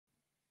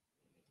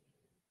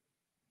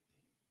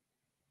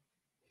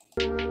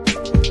Hey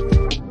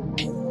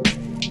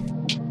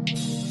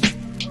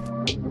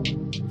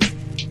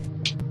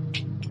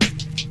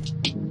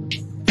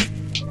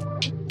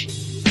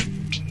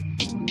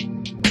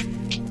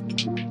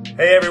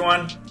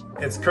everyone,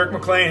 it's Kirk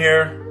McLean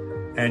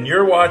here, and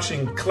you're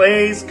watching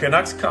Clay's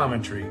Canucks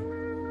Commentary.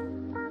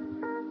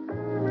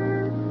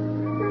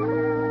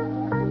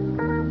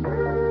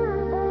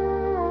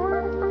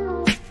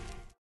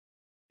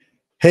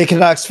 Hey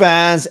Canucks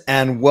fans,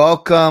 and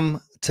welcome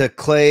to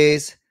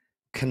Clay's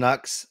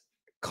Canucks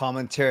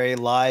Commentary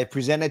Live,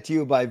 presented to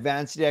you by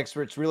Van City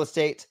Experts Real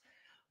Estate.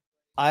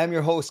 I am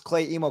your host,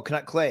 Clay Emo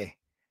Canuck Clay,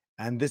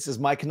 and this is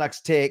my Canucks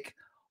take,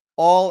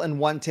 all in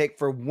one take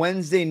for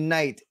Wednesday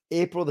night,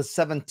 April the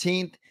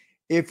 17th.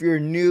 If you're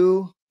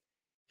new,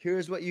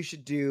 here's what you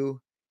should do.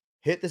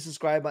 Hit the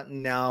subscribe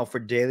button now for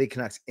daily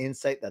Canucks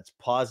insight that's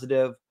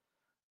positive,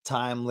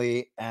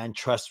 timely, and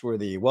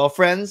trustworthy. Well,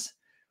 friends,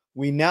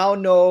 we now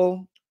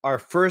know our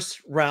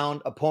first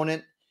round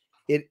opponent.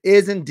 It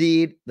is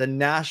indeed the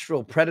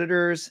Nashville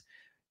Predators.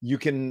 You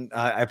can,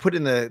 I put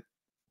in the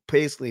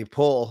basically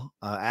poll,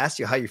 asked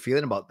you how you're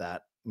feeling about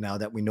that now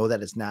that we know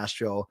that it's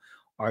Nashville.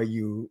 Are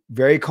you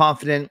very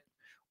confident?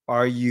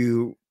 Are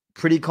you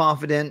pretty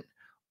confident?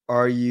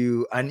 Are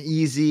you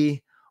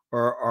uneasy?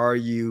 Or are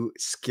you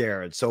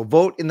scared? So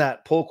vote in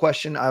that poll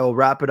question. I will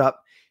wrap it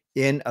up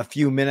in a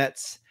few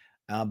minutes.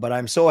 But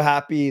I'm so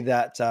happy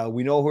that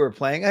we know who we're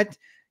playing.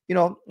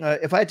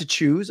 If I had to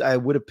choose, I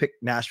would have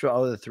picked Nashville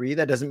out of the three.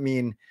 That doesn't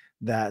mean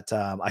that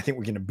I think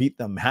we're going to beat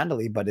them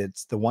handily, but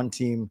it's the one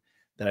team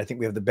that I think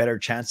we have the better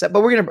chance at.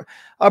 But we're going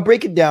to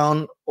break it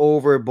down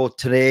over both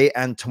today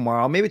and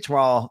tomorrow. Maybe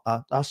tomorrow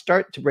I'll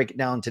start to break it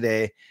down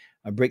today.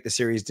 I'll break the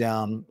series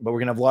down, but we're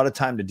going to have a lot of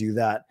time to do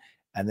that.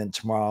 And then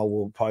tomorrow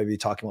we'll probably be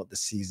talking about the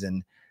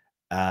season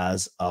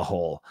as a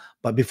whole.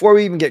 But before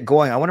we even get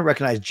going, I want to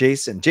recognize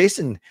Jason.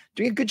 Jason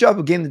doing a good job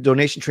of getting the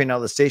donation train out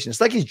of the station.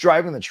 It's like he's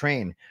driving the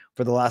train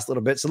for the last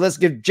little bit. So let's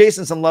give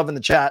Jason some love in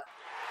the chat.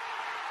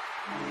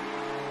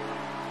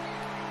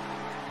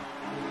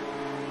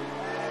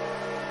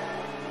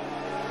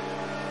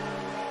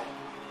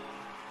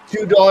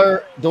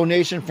 $2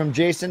 donation from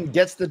Jason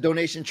gets the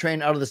donation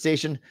train out of the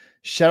station.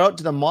 Shout out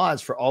to the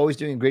mods for always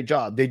doing a great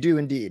job. They do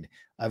indeed.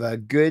 I have a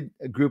good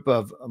group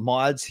of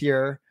mods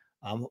here.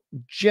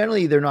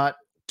 Generally, they're not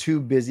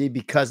too busy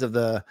because of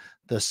the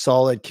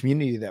solid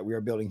community that we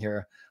are building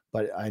here,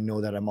 but I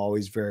know that I'm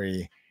always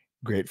very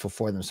grateful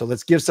for them. So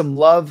let's give some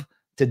love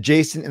to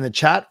Jason in the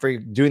chat for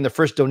doing the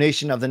first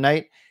donation of the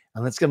night,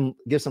 and let's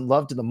give some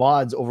love to the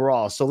mods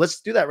overall. So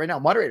let's do that right now.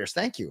 Moderators,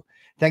 thank you.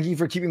 Thank you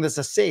for keeping this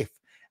a safe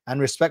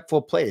and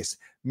respectful place.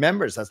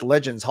 Members, that's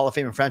Legends, Hall of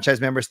Fame, and franchise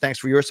members, thanks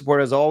for your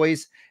support as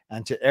always.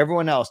 And to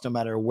everyone else, no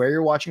matter where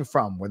you're watching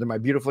from, whether my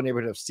beautiful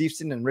neighborhood of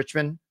Steveston and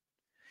Richmond,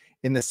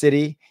 in the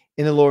city,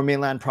 in the lower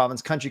mainland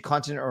province, country,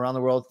 continent, or around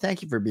the world,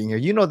 thank you for being here.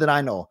 You know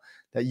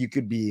that you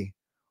could be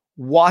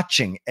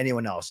watching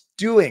anyone else,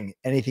 doing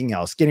anything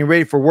else, getting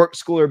ready for work,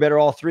 school, or better,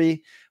 all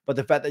three. But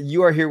the fact that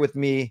you are here with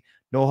me,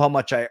 know how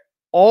much I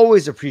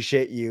always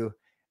appreciate you,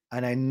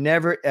 and I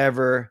never,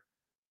 ever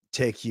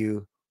take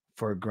you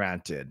for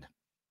granted.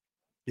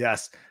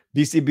 Yes,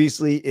 BC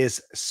Beasley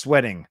is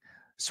sweating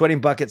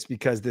buckets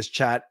because this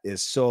chat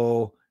is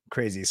so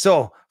crazy.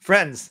 So,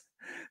 friends,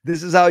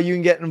 this is how you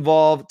can get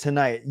involved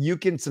tonight. You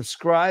can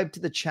subscribe to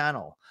the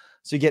channel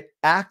so you get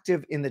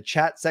active in the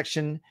chat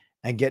section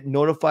and get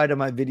notified of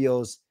my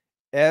videos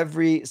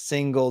every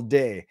single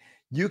day.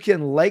 You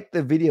can like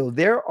the video.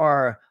 There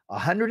are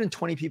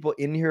 120 people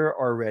in here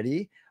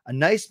already, a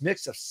nice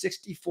mix of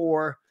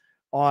 64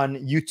 on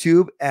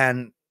YouTube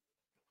and,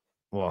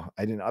 well,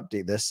 I didn't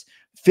update this,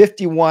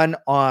 51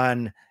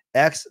 on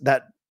X.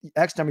 That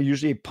X number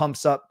usually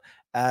pumps up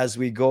as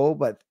we go,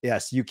 but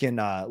yes, you can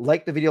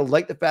like the video,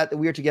 like the fact that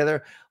we are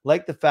together,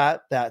 like the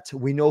fact that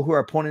we know who our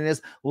opponent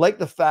is, like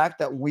the fact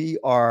that we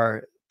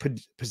are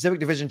Pacific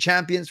Division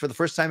champions for the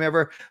first time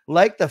ever,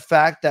 like the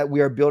fact that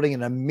we are building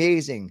an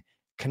amazing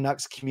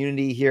Canucks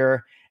community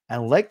here,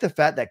 and like the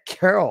fact that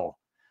Carol,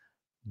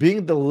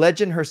 being the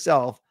legend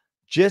herself,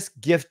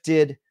 just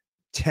gifted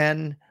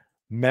 10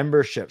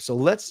 memberships. So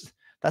that's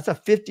a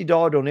 $50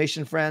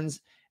 donation,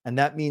 friends, and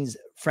that means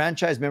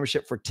franchise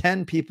membership for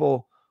 10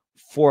 people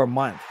for a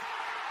month.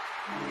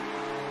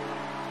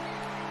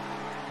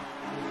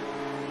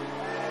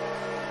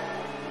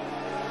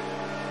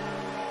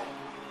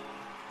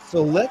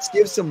 So let's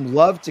give some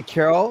love to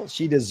Carol.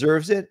 She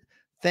deserves it.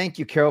 Thank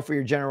you, Carol, for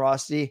your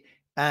generosity.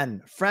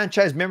 And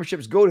franchise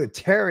memberships go to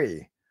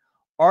Terry,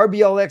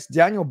 RBLX,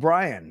 Daniel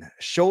Bryan,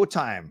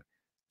 Showtime,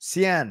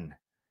 Cien,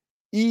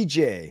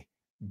 EJ,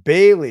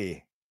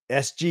 Bailey,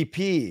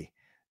 SGP,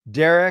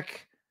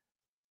 Derek,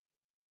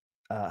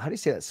 how do you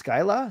say that?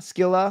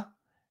 Skilla,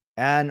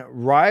 and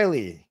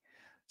Riley.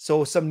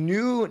 So some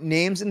new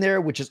names in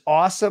there, which is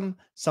awesome.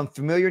 Some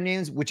familiar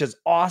names, which is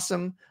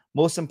awesome.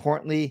 Most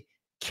importantly,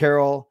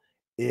 Carol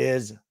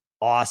is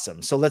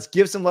awesome. So let's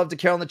give some love to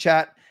Carol in the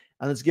chat,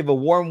 and let's give a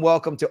warm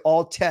welcome to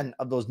all 10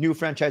 of those new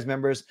franchise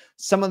members.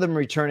 Some of them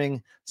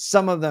returning,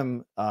 some of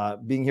them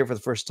being here for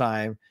the first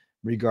time.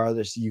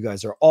 regardless. You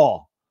guys are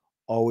all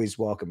always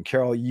welcome.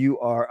 Carol, you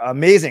are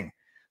amazing.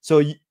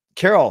 So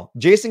Carol,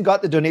 Jason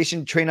got the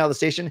donation train out of the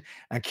station,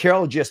 and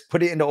Carol just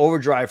put it into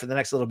overdrive for the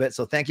next little bit.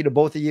 So thank you to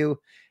both of you.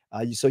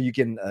 So you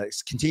can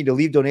continue to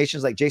leave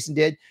donations like Jason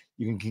did.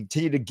 You can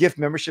continue to gift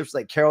memberships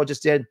like Carol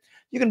just did.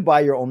 You can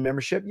buy your own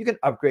membership. You can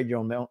upgrade your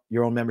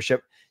own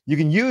membership. You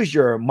can use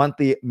your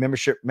monthly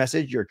membership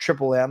message, your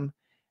M,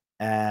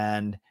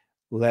 and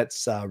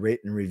let's rate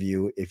and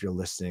review if you're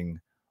listening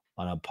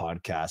on a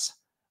podcast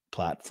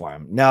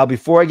platform. Now,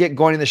 before I get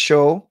going in the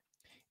show,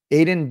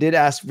 Aiden did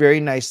ask very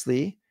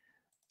nicely,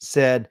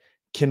 said,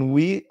 can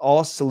we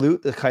all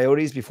salute the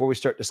Coyotes before we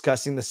start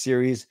discussing the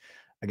series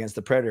against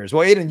the Predators?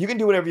 Well, Aiden, you can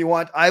do whatever you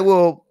want. I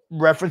will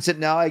reference it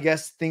now. I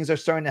guess things are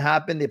starting to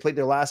happen. They played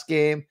their last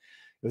game.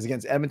 It was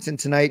against Edmonton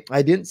tonight.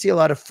 I didn't see a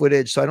lot of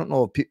footage, so I don't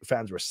know if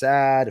fans were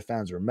sad, if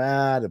fans were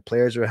mad, if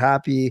players were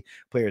happy,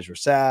 players were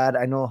sad.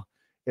 I know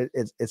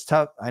it's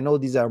tough. I know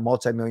these are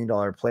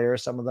multi-million-dollar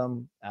players, some of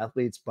them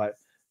athletes, but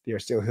they are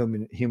still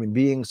human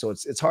beings. So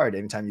it's hard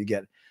anytime you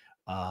get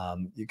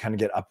you kind of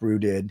get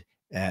uprooted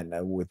and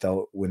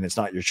when it's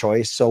not your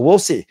choice. So we'll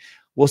see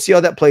how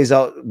that plays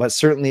out. But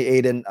certainly,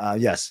 Aiden,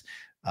 yes,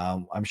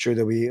 I'm sure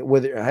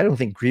that I don't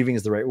think grieving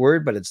is the right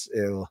word, but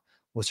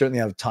we'll certainly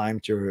have time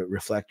to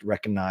reflect,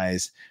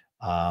 recognize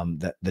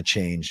that the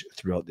change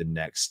throughout the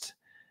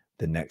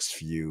next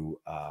few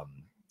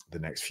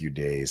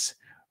days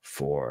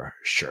for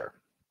sure.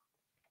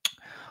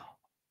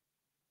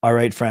 All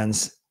right,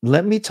 friends,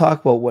 let me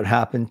talk about what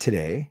happened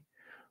today.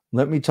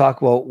 Let me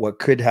talk about what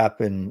could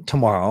happen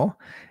tomorrow,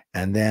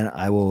 and then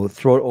I will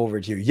throw it over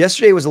to you.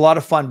 Yesterday was a lot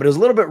of fun, but it was a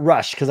little bit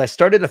rushed because I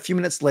started a few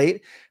minutes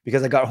late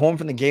because I got home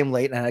from the game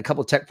late and I had a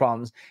couple of tech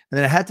problems, and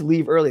then I had to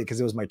leave early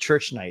because it was my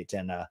church night,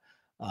 and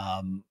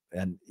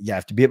yeah, I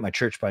have to be at my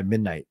church by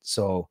midnight.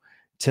 So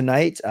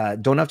tonight,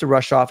 don't have to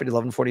rush off at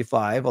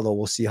 11:45, although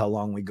we'll see how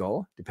long we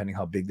go, depending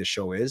how big the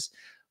show is.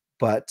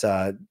 But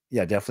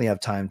yeah, definitely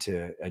have time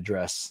to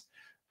address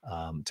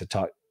a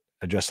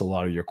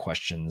lot of your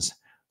questions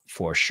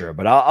for sure.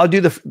 But I'll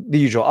do the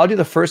usual. I'll do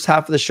the first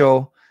half of the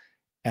show,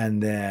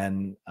 and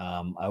then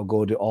I'll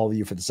go to all of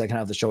you for the second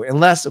half of the show,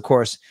 unless, of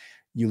course,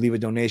 you leave a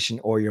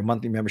donation or your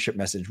monthly membership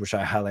message, which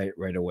I highlight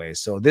right away.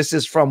 So this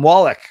is from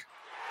Wallach.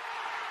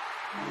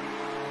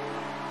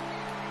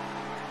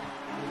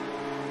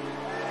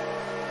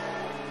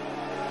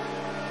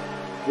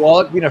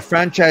 Wallach being a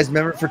franchise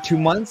member for 2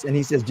 months, and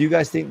he says, do you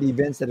guys think the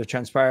events that have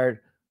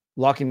transpired,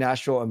 locking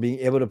Nashville and being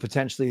able to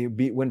potentially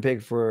beat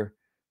Winnipeg for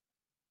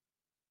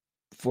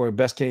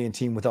best Canadian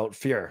team without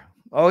fear?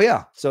 Oh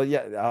yeah. So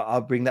yeah,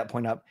 I'll bring that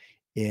point up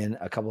in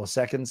a couple of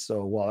seconds.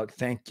 So Wallach,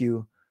 thank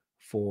you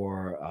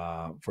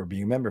for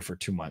being a member for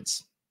 2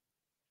 months.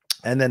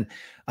 And then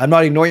I'm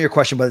not ignoring your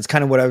question, but it's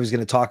kind of what I was going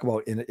to talk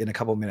about in a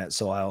couple of minutes.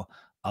 So I'll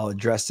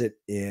address it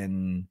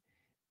in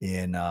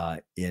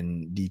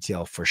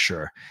detail for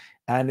sure.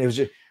 And it was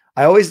just,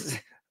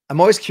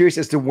 I'm always curious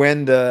as to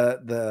when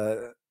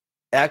the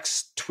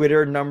X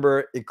Twitter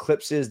number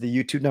eclipses the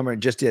YouTube number. It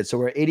just did. So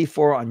we're at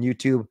 84 on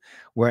YouTube.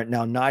 We're at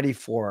now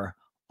 94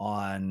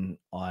 on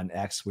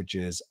X, which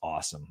is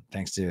awesome.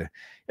 Thanks to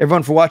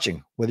everyone for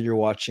watching, whether you're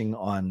watching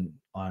on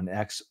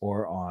X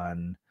or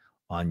on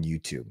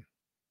YouTube.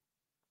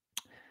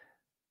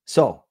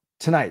 So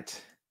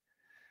tonight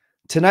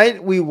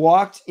we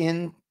walked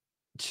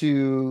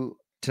into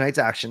tonight's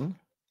action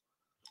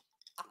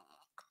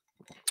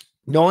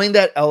knowing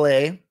that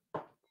LA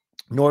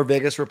nor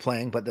Vegas were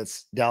playing, but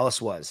that's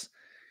Dallas was.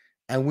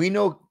 And we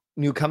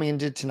knew coming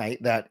into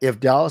tonight that if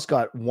Dallas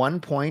got 1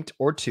 point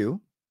or two,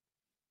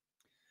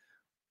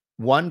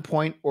 by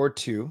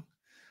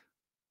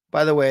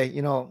the way,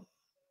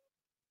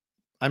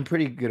 I'm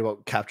pretty good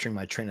about capturing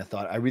my train of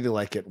thought. I really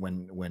like it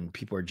when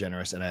people are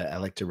generous, and I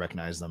like to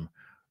recognize them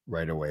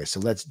right away. So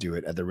let's do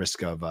it at the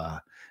risk of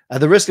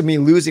me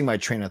losing my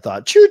train of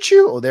thought. Choo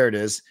choo. Oh, there it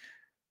is.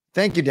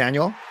 Thank you,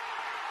 Daniel.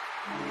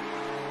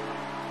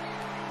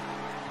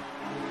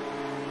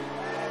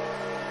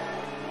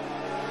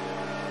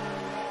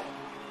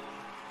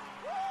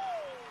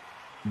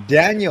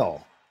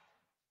 Daniel,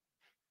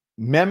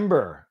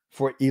 member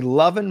for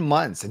 11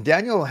 months. And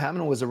Daniel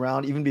Hammond was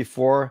around even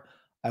before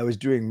I was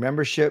doing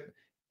membership.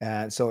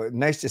 And so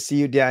nice to see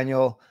you,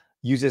 Daniel.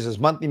 Uses his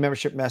monthly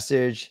membership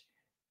message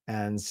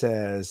and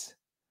says,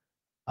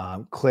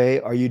 Clay,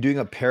 are you doing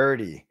a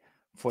parody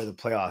for the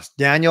playoffs?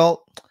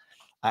 Daniel,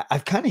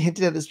 I've kind of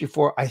hinted at this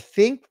before. I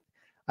think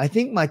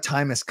my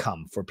time has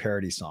come for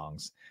parody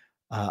songs.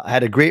 I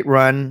had a great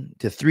run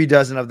to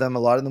 36 of them, a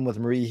lot of them with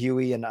Marie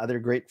Huey and other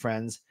great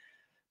friends.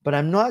 But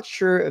I'm not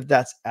sure if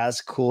that's as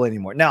cool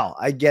anymore. Now,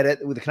 I get it.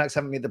 The Canucks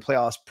haven't made the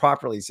playoffs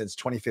properly since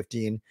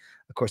 2015.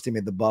 Of course, they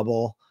made the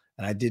bubble,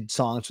 and I did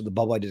songs for the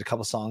bubble. I did a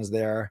couple songs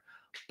there.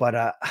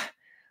 But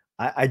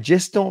I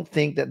just don't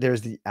think that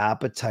there's the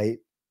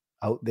appetite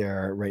out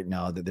there right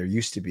now that there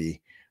used to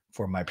be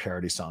for my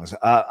parody songs.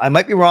 I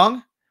might be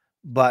wrong,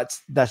 but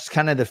that's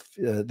kind of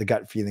the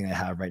gut feeling I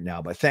have right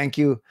now. But thank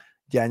you,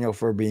 Daniel,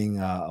 for being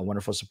a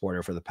wonderful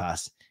supporter for the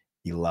past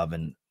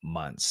 11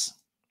 months.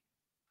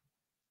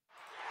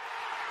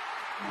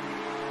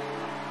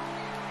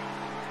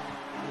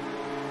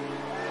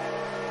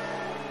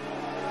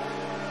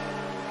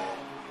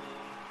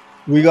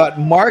 We got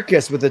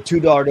Marcus with a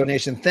 $2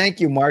 donation. Thank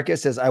you,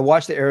 Marcus. Says, I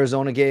watched the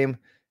Arizona game,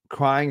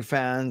 crying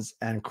fans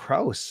and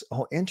Krause.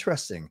 Oh,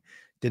 interesting.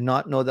 Did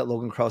not know that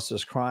Logan Krause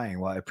was crying.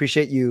 Well, I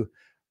appreciate you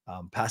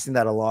passing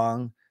that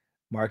along,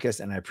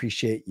 Marcus, and I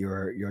appreciate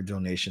your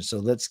donation. So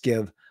let's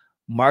give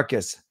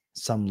Marcus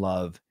some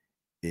love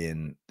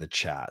in the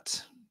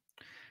chat.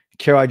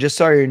 Carol, I just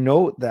saw your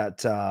note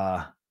that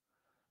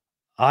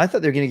I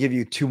thought they were going to give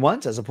you 2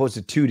 months as opposed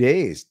to 2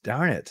 days.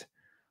 Darn it.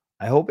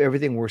 I hope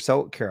everything works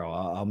out, Carol.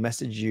 I'll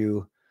message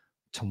you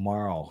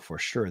tomorrow for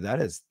sure.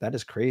 That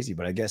is crazy,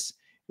 but I guess,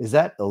 is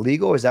that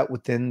illegal or is that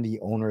within the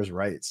owner's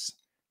rights?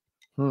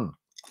 So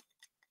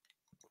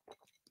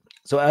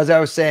as I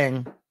was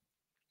saying,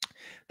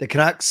 the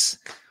Canucks,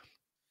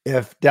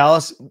 if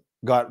Dallas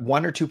got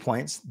 1 or 2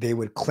 points, they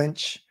would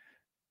clinch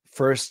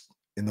first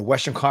in the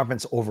Western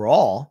Conference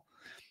overall.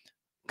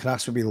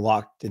 Canucks would be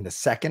locked into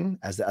second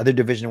as the other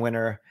division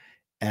winner.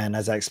 And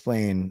as I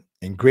explained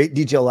in great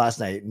detail last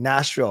night,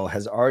 Nashville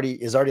is already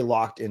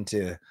locked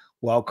into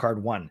wild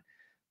card 1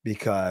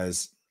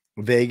 because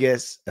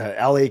Vegas,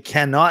 LA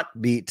cannot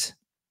beat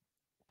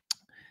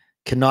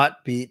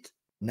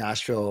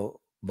Nashville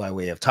by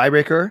way of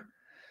tiebreaker.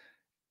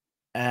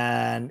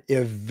 And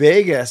if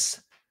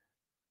Vegas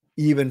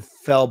even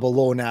fell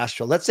below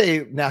Nashville, let's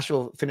say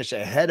Nashville finished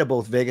ahead of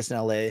both Vegas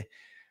and LA,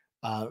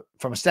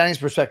 from a standings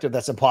perspective,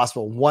 that's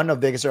impossible. One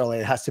of Vegas or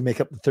LA has to make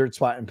up the 3rd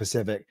spot in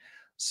Pacific.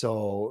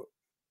 So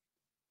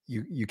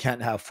you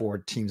can't have 4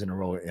 teams in a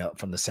row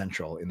from the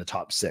Central in the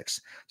top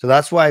 6. So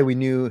that's why we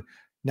knew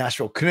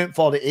Nashville couldn't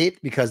fall to 8th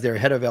because they're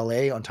ahead of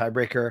LA on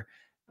tiebreaker.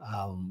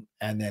 And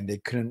then they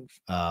couldn't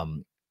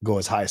go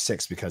as high as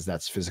 6 because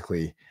that's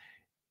physically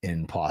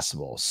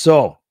impossible.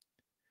 So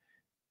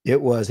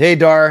it was, hey,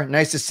 Dar,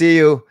 nice to see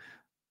you.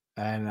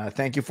 And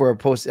thank you for a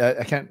post.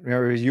 I can't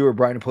remember if you or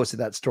Brian who posted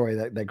that story,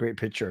 that great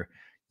picture.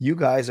 You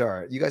guys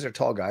are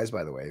tall guys,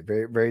 by the way,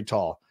 very, very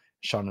tall.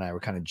 Sean and I were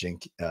kind of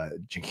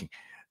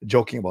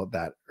joking about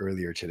that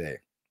earlier today.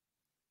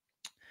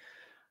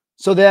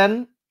 So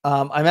then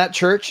I'm at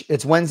church.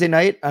 It's Wednesday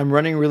night. I'm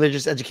running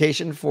religious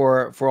education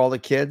for all the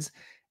kids.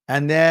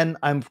 And then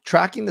I'm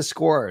tracking the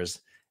scores.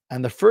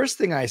 And the first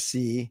thing I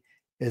see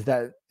is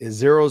that is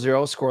 0-0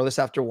 scoreless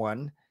after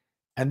 1.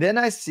 And then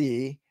I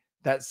see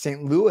that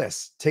St.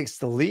 Louis takes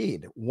the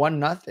lead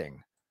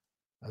 1-0.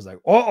 I was like,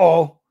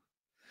 uh-oh.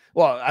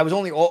 Well, I was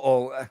only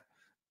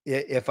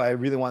if I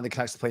really wanted the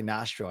Canucks to play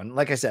Nashville. And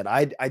like I said,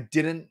 it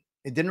didn't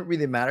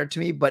really matter to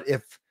me, but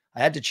if I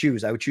had to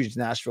choose, I would choose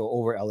Nashville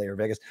over LA or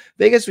Vegas.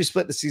 Vegas, we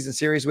split the season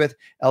series with.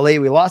 LA,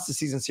 we lost the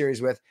season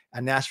series with.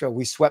 And Nashville,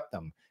 we swept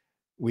them.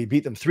 We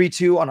beat them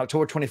 3-2 on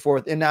October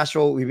 24th in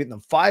Nashville. We beat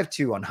them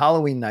 5-2 on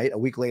Halloween night, a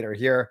week later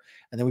here.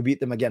 And then we beat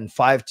them again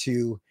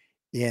 5-2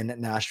 in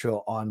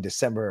Nashville on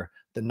December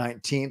the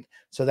 19th.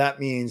 So that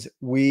means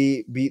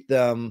we beat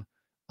them.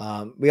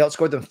 We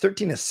outscored them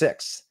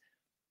 13-6.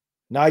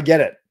 Now I get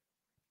it.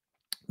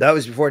 That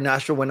was before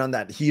Nashville went on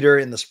that heater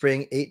in the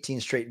spring,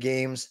 18 straight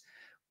games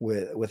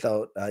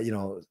without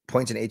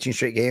points in 18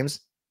 straight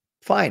games.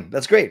 Fine,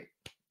 that's great.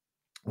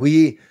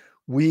 We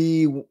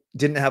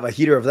didn't have a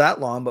heater of that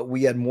long, but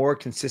we had more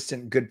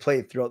consistent good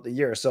play throughout the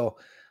year. So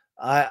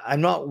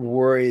I'm not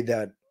worried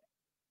that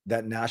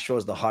Nashville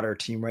is the hotter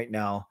team right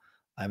now.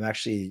 I'm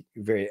actually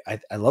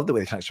I love the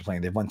way the Canucks are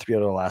playing. They've won 3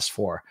 out of the last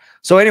 4.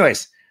 So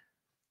anyways,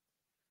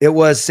 it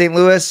was St.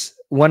 Louis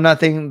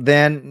 1-0.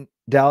 Then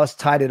Dallas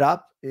tied it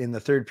up in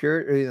the third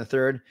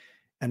period,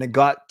 and it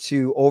got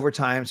to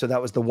overtime. So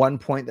that was the 1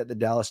 point that the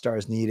Dallas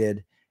Stars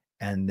needed.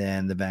 And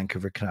then the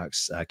Vancouver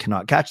Canucks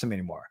cannot catch them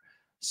anymore.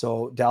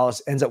 So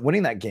Dallas ends up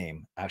winning that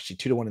game, actually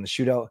 2-1 in the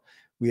shootout.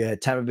 We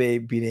had Tampa Bay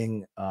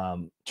beating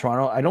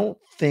Toronto. I don't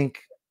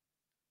think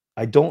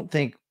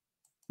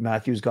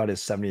Matthews got his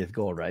 70th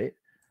goal, right?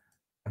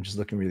 I'm just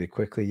looking really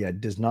quickly. Yeah, it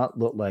does not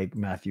look like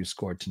Matthews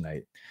scored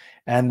tonight.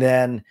 And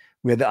then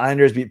we had the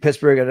Islanders beat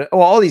Pittsburgh.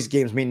 All these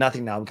games mean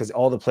nothing now because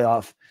all the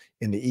playoff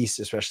in the East,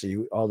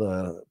 especially, all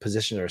the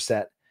positions are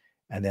set.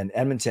 And then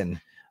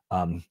Edmonton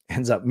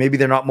ends up, maybe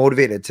they're not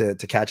motivated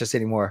to catch us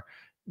anymore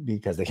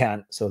because they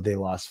can't. So they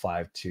lost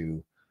 5-2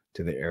 to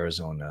the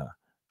Arizona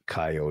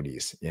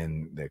Coyotes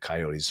in the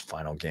Coyotes'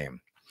 final game.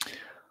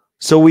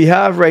 So we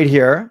have right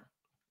here,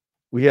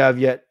 we have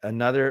yet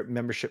another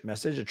membership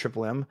message, a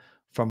Triple M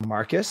from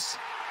Marcus.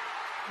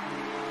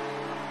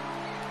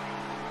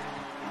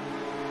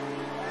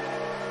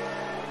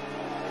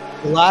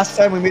 The last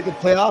time we made the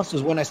playoffs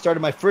was when I started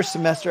my first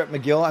semester at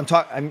McGill.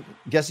 I'm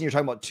guessing you're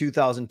talking about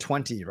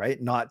 2020,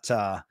 right? Not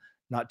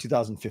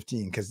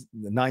 2015, because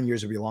the 9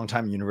 years would be a long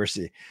time in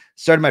university.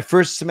 Started my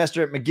first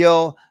semester at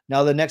McGill.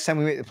 Now the next time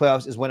we make the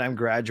playoffs is when I'm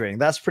graduating.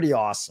 That's pretty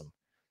awesome.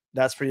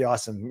 That's pretty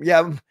awesome.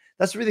 Yeah,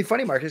 that's really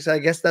funny, Marcus. I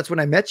guess that's when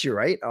I met you,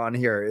 right? On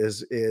here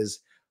is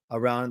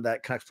around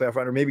that Canucks playoff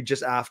run, or maybe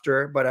just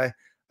after. But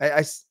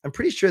I'm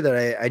pretty sure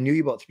that I knew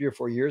you about 3 or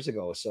 4 years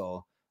ago.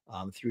 So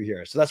through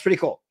here. So that's pretty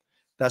cool.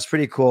 That's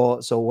pretty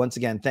cool. So once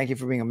again, thank you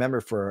for being a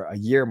member for a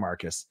year,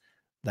 Marcus.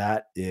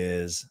 That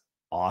is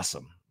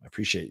awesome. I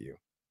appreciate you.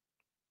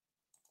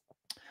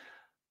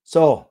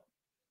 So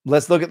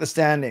let's look at the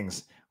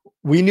standings.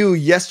 We knew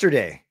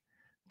yesterday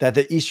that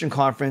the Eastern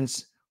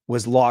Conference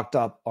was locked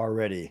up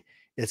already.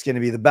 It's going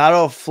to be the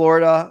Battle of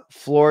Florida,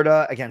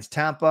 Florida against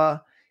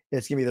Tampa.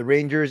 It's going to be the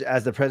Rangers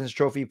as the President's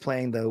Trophy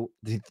playing the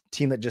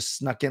team that just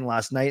snuck in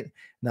last night, and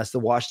that's the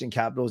Washington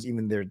Capitals.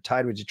 Even they're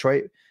tied with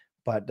Detroit,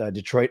 but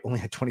Detroit only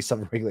had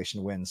 27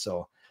 regulation wins,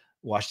 so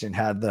Washington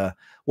had the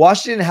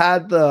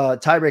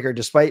tiebreaker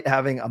despite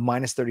having a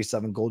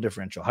 -37 goal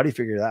differential. How do you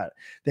figure that?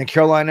 Then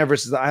Carolina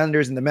versus the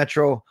Islanders in the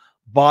Metro,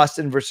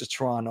 Boston versus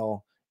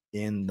Toronto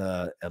in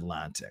the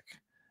Atlantic.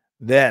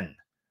 Then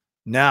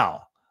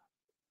now,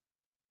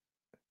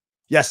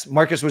 yes,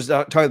 Marcus was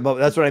talking about,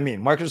 that's what I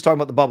mean. Marcus was talking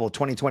about the bubble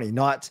 2020,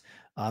 not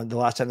the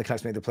last time the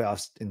Canucks made the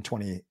playoffs in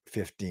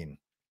 2015.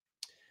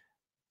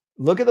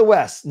 Look at the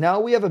West. Now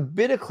we have a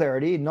bit of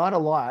clarity, not a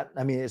lot.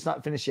 I mean, it's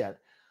not finished yet.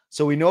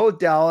 So we know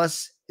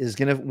Dallas is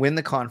going to win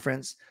the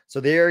conference.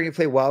 So they are going to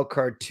play wild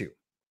card 2.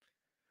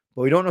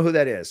 But we don't know who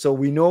that is. So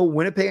we know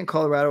Winnipeg and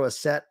Colorado is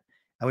set.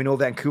 And we know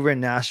Vancouver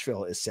and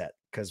Nashville is set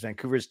because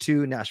Vancouver is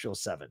 2, Nashville is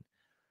 7.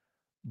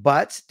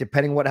 But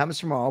depending on what happens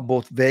tomorrow,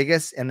 both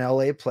Vegas and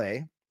LA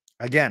play.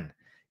 Again,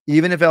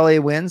 even if LA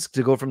wins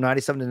to go from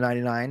 97 to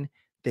 99,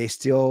 they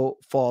still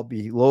fall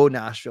below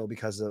Nashville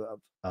because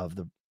of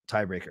the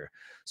tiebreaker.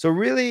 So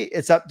really,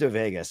 it's up to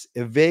Vegas.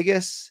 If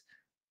Vegas,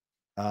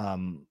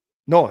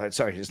 no,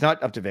 sorry, it's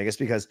not up to Vegas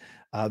because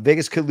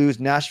Vegas could lose,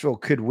 Nashville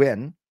could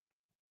win.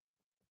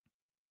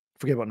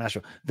 Forget about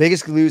Nashville.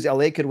 Vegas could lose,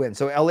 LA could win.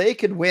 So LA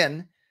could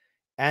win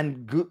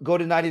and go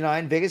to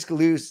 99. Vegas could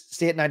lose,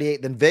 stay at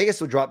 98. Then Vegas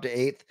would drop to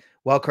 8th.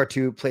 Wildcard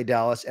 2, play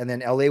Dallas, and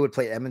then LA would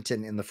play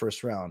Edmonton in the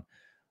first round.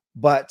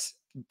 But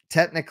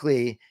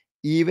technically,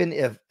 even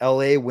if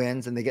LA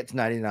wins and they get to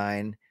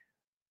 99,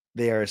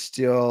 they are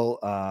still,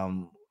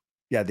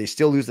 they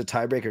still lose the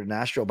tiebreaker to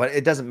Nashville, but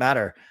it doesn't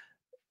matter.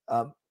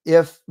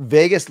 If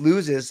Vegas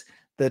loses,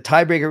 the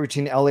tiebreaker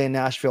between LA and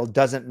Nashville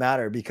doesn't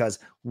matter because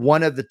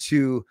one of the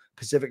 2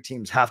 Pacific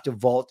teams have to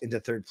vault into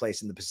 3rd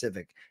place in the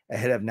Pacific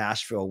ahead of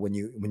Nashville when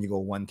you go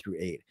 1 through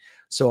 8.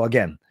 So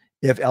again,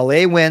 if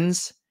LA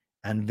wins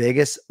and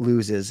Vegas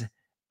loses,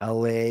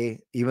 LA,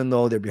 even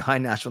though they're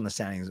behind Nashville in the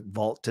standings,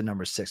 vault to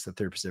number 6, the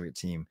 3rd Pacific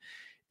team.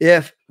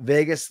 If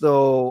Vegas,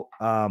 though,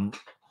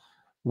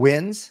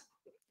 wins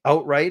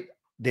outright,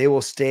 they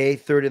will stay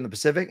 3rd in the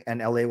Pacific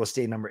and LA will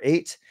stay number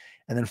 8.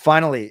 And then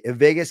finally, if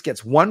Vegas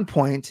gets 1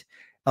 point,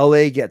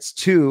 LA gets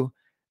 2,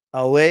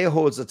 LA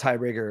holds the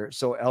tiebreaker.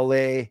 So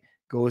LA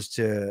goes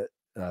to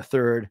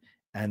 3rd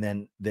and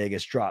then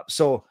Vegas drops.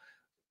 So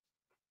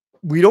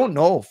we don't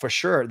know for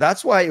sure.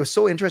 That's why it was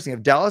so interesting.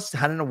 If Dallas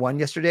hadn't won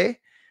yesterday,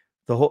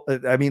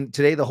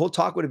 today, the whole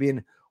talk would have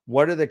been,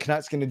 what are the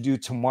Canucks going to do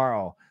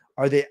tomorrow?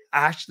 Are they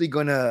actually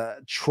going to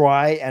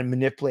try and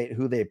manipulate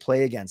who they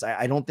play against?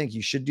 I don't think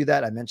you should do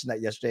that. I mentioned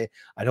that yesterday.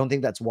 I don't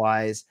think that's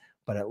wise,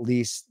 but at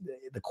least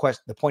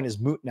the point is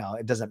moot now.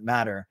 It doesn't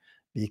matter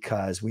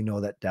because we know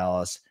that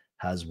Dallas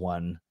has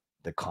won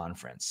the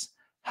conference.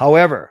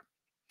 However,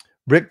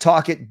 Rick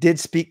Tocchet did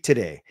speak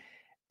today,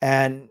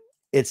 and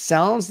it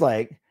sounds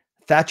like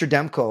Thatcher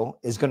Demko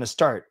is going to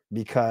start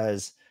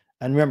because,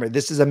 and remember,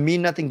 this is a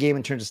mean-nothing game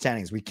in terms of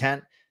standings. We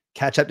can't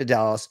catch up to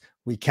Dallas.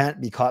 We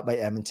can't be caught by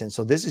Edmonton.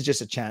 So this is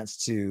just a chance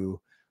to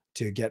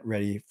get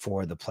ready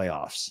for the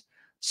playoffs.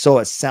 So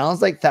it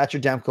sounds like Thatcher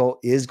Demko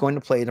is going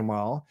to play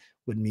tomorrow,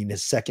 would mean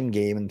his 2nd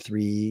game in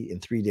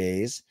three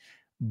days.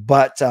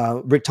 But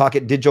Rick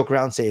Tocchet did joke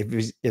around and say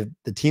if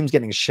the team's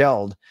getting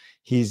shelled,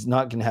 he's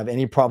not going to have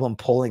any problem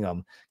pulling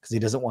them because he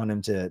doesn't want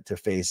him to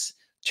face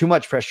too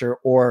much pressure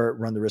or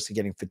run the risk of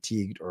getting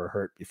fatigued or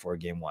hurt before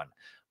game 1.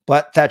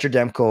 But Thatcher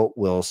Demko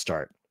will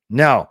start.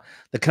 Now,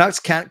 the Canucks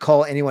can't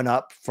call anyone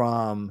up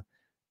from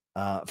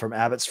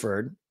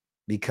Abbotsford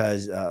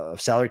because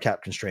of salary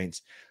cap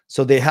constraints.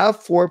 So they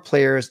have 4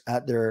 players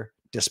at their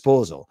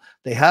disposal.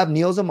 They have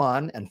Neil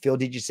Zaman and Phil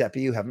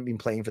DiGiuseppe, who haven't been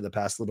playing for the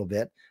past little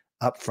bit,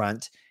 up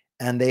front.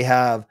 And they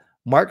have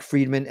Mark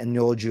Friedman and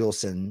Noel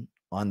Juleson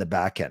on the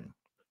back end.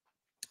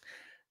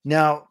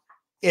 Now,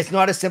 it's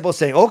not as simple as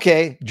saying,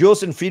 okay,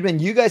 Juleson, Friedman,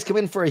 you guys come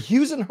in for a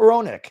Hughes and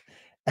Hronek.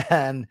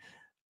 And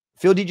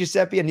Phil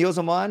DiGiuseppe and Neil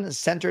Zaman, a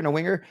center and a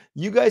winger,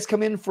 you guys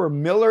come in for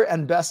Miller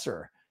and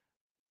Besser.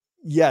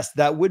 Yes,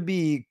 that would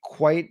be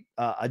quite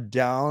a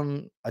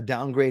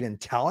downgrade in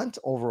talent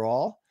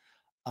overall.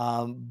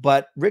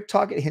 But Rick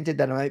Tocchet hinted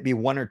that it might be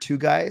 1 or 2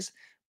 guys,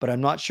 but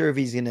I'm not sure if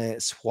he's going to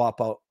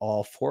swap out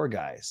all 4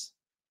 guys.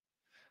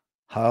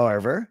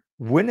 However,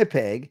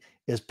 Winnipeg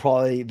is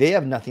probably, they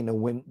have nothing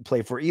to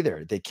play for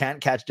either. They can't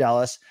catch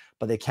Dallas,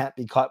 but they can't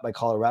be caught by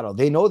Colorado.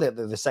 They know that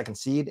they're the 2nd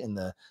seed in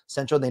the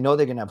Central. They know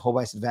they're going to have home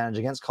ice advantage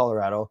against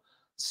Colorado.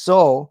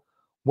 So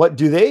what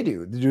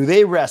do? Do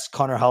they rest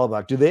Connor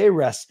Hellebuyck? Do they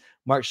rest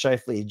Mark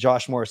Scheifele,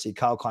 Josh Morrissey,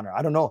 Kyle Connor?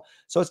 I don't know.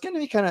 So it's going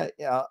to be kind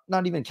of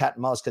not even cat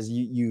and mouse because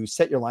you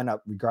set your lineup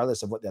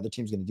regardless of what the other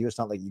team's going to do. It's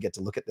not like you get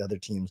to look at the other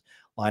team's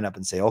lineup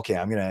and say, okay,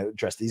 I'm going to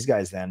address these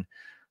guys then.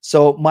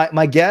 So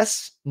my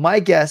guess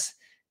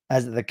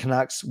as the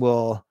Canucks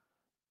will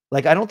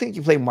like, I don't think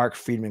you play Mark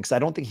Friedman because I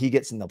don't think he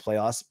gets in the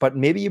playoffs, but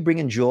maybe you bring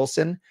in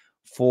Juleson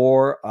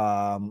for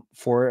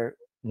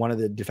one of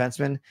the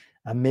defensemen.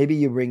 Maybe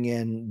you bring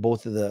in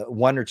both of the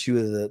one or two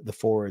of the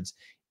forwards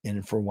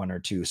in for one or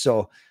two.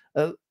 So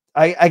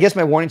I guess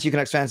my warning to you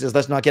Canucks fans is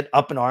let's not get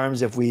up in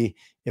arms if we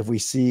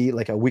see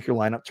like a weaker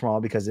lineup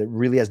tomorrow, because it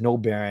really has no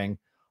bearing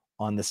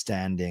on the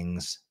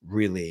standings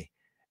really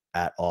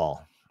at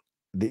all.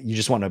 You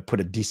just want to put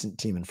a decent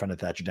team in front of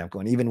Thatcher Demko.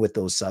 And even with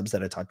those subs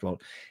that I talked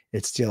about,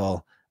 it's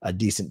still a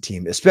decent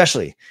team,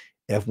 especially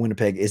if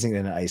Winnipeg isn't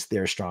going to ice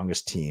their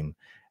strongest team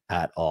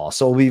at all.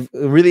 So it'll be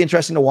really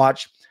interesting to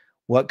watch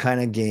what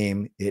kind of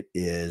game it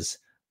is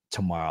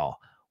tomorrow.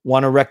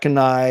 Want to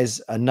recognize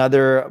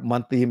another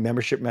monthly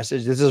membership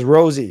message. This is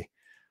Rosie.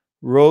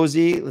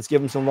 Rosie, let's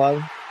give him some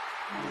love.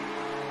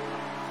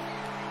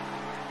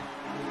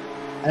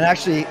 And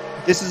actually,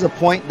 this is a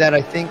point that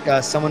I think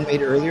someone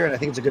made earlier, and I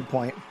think it's a good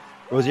point.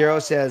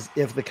 Rosiero says,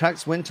 if the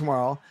Canucks win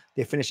tomorrow,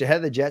 they finish ahead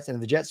of the Jets, and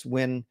if the Jets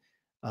win,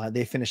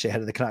 they finish ahead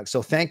of the Canucks.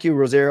 So thank you,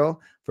 Rosiero,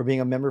 for being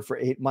a member for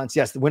 8 months.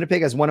 Yes, the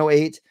Winnipeg has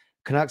 108,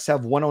 Canucks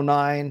have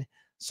 109.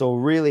 So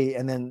really,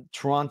 and then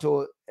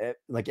Toronto,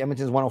 like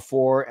Edmonton's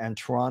 104, and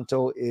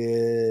Toronto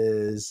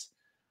is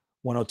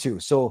 102.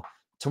 So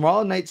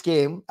tomorrow night's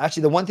game,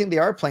 actually, the one thing they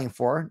are playing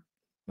for,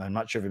 I'm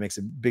not sure if it makes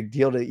a big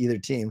deal to either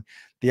team,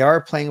 they are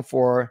playing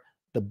for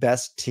the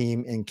best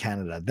team in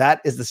Canada.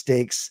 That is the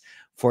stakes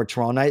for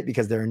tomorrow night,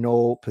 because there are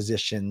no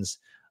positions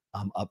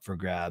up for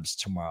grabs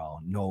tomorrow.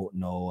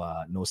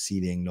 No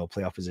seeding, no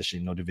playoff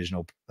position, no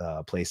divisional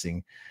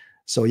placing.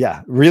 So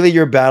yeah, really,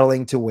 you're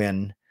battling to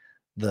win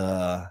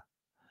the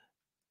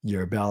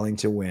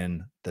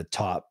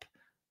top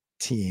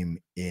team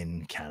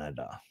in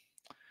Canada.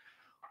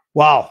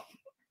 Wow.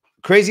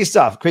 Crazy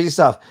stuff.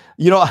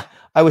 You know,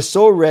 I was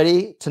so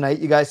ready tonight,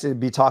 you guys, to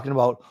be talking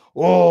about,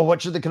 oh,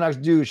 what should the Canucks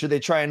do? Should they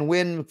try and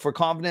win for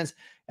confidence?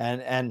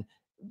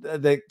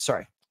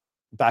 Sorry,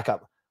 back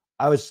up.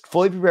 I was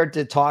fully prepared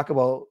to talk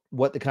about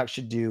what the Canucks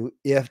should do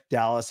if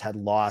Dallas had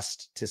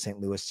lost to St.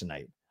 Louis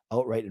tonight,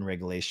 outright in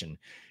regulation.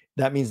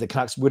 That means the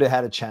Canucks would have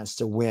had a chance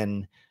to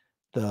win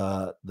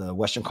the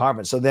Western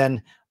Conference. So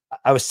then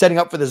I was setting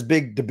up for this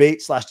big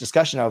debate /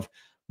 discussion of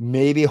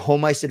maybe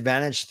home ice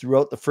advantage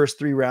throughout the first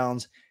 3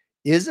 rounds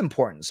is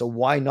important. So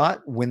why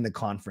not win the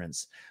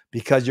conference?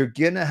 Because you're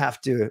going to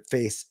have to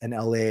face an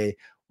LA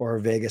or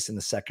Vegas in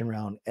the second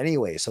round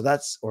anyway. So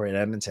that's, or in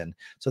Edmonton.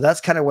 So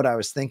that's kind of what I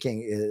was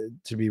thinking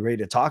to be ready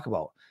to talk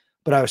about.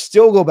 But I would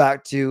still go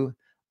back to,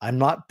 I'm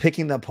not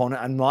picking the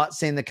opponent. I'm not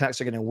saying the Canucks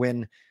are going to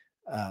win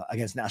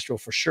against Nashville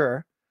for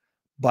sure.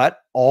 But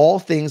all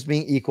things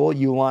being equal,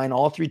 you line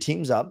all 3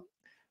 teams up.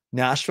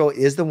 Nashville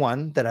is the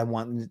one that I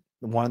wanted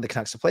the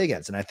Canucks to play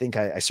against. And I think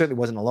I certainly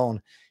wasn't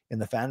alone in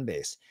the fan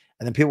base.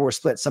 And then people were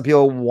split. Some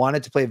people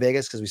wanted to play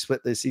Vegas because we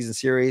split the season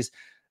series,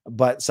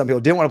 but some people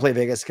didn't want to play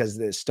Vegas because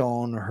the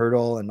Stone,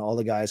 Hurdle, and all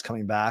the guys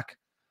coming back.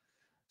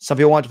 Some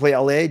people want to play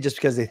LA just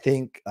because they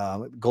think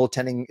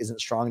goaltending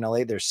isn't strong in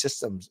LA. Their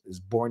system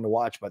is boring to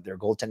watch, but their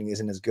goaltending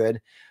isn't as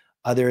good.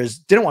 Others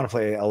didn't want to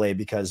play LA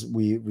because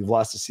we've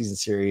lost the season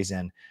series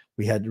and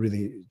we had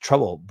really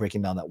trouble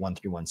breaking down that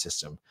 1-3-1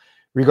 system.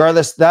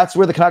 Regardless, that's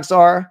where the Canucks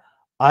are.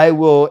 I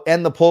will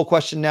end the poll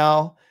question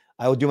now.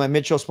 I will do my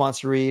mid-show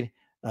sponsor read,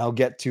 and I'll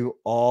get to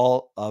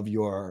all of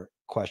your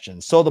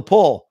questions. So the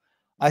poll,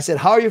 I said,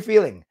 how are you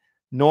feeling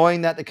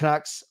knowing that the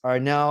Canucks are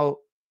now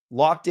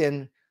locked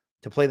in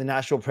to play the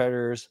Nashville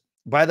Predators?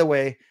 By the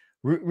way,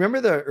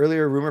 remember the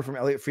earlier rumor from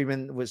Elliot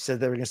Friedman which said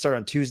they were going to start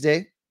on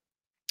Tuesday?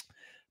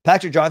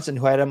 Patrick Johnson,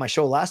 who I had on my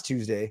show last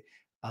Tuesday,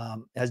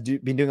 has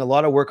been doing a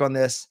lot of work on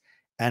this,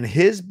 and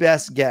his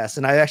best guess,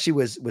 and I actually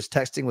was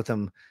texting with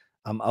him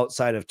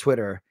outside of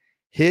Twitter,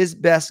 his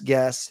best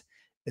guess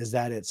is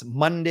that it's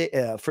Monday.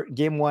 For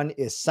game 1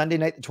 is Sunday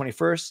night, the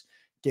 21st.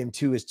 Game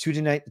 2 is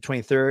Tuesday night, the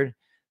 23rd.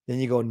 Then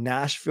you go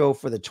Nashville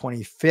for the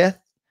 25th.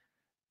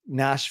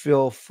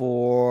 Nashville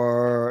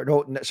for the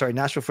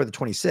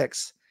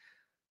 26th.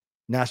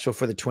 Nashville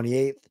for the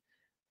 28th.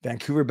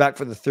 Vancouver back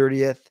for the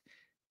 30th.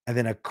 And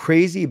then a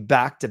crazy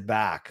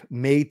back-to-back,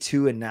 May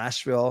 2 in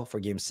Nashville for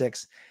game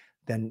 6.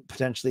 Then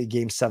potentially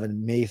game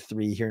 7, May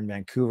 3 here in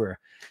Vancouver.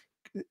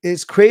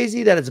 It's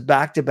crazy that it's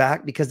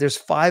back-to-back because there's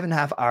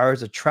 5.5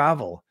 hours of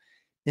travel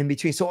in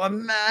between. So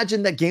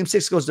imagine that game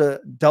 6 goes to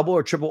double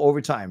or triple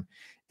overtime.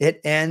 It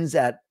ends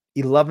at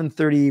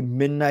 11:30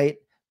 midnight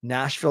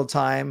Nashville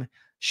time.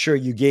 Sure,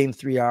 you gain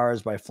 3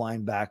 hours by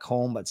flying back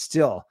home, but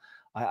still,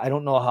 I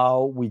don't know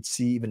how we'd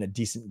see even a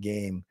decent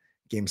game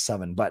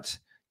 7. But,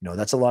 you know,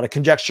 that's a lot of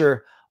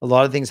conjecture. A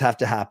lot of things have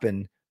to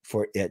happen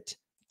for it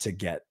to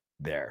get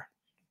there.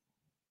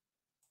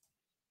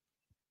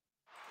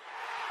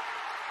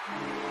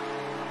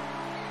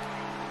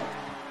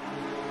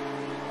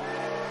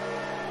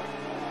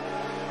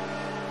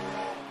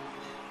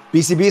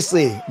 BC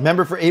Beasley,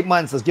 member for 8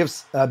 months. Let's give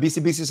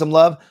BC Beasley some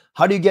love.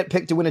 How do you get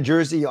picked to win a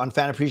jersey on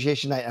Fan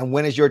Appreciation Night? And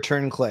when is your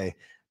turn, Clay?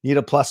 Need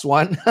a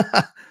 +1?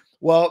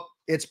 Well,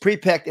 it's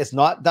pre-picked. It's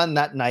not done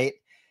that night.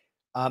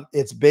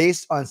 It's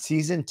based on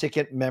season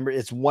ticket member.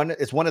 It's one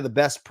of the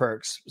best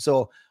perks.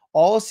 So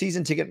all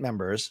season ticket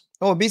members.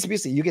 Oh,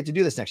 BCBC, you get to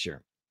do this next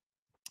year.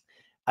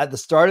 At the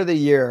start of the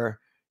year,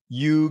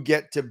 you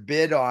get to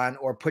bid on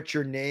or put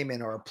your name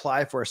in or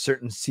apply for a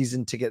certain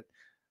season ticket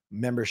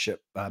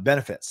membership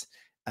benefits.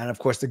 And of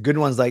course, the good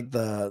ones like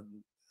that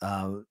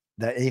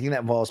anything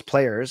that involves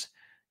players,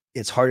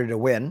 it's harder to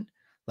win.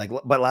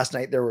 But last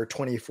night there were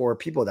 24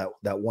 people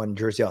that won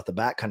jersey off the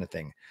bat kind of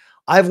thing.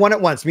 I've won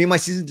it once. Me and my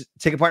season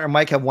ticket partner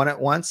Mike have won it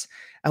once,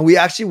 and we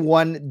actually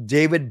won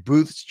David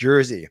Booth's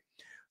jersey.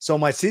 So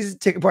my season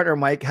ticket partner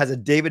Mike has a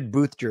David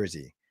Booth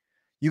jersey.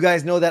 You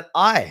guys know that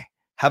I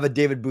have a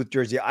David Booth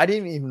jersey. I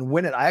didn't even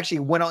win it. I actually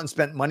went out and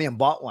spent money and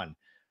bought one.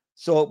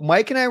 So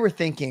Mike and I were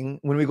thinking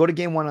when we go to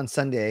game 1 on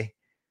Sunday,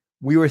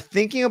 we were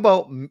thinking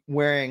about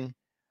wearing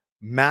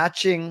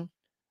matching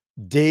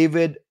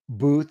David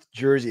Booth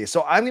jersey.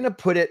 So I'm going to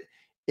put it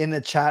in the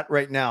chat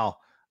right now.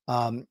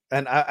 And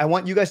I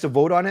want you guys to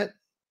vote on it.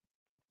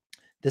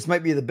 This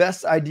might be the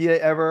best idea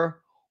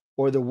ever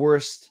or the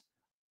worst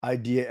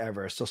idea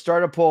ever. So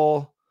start a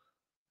poll.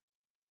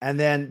 And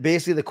then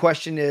basically the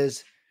question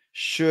is,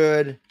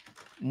 should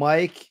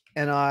Mike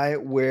and I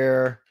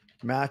wear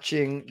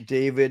matching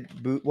David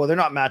Booth? Well, they're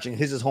not matching.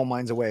 His is home,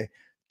 mine's away.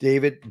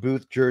 David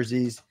Booth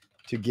jerseys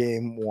to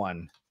game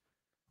 1.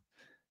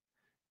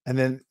 And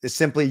then it's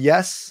simply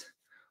yes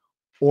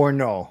or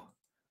no.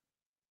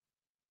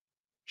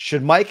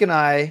 Should Mike and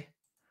I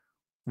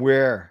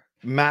wear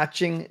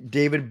matching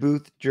David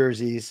Booth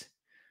jerseys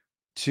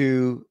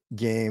to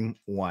game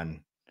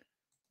 1?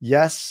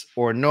 Yes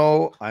or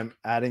no. I'm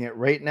adding it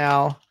right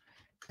now.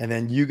 And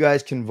then you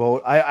guys can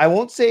vote. I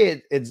won't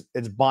say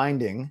it's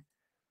binding.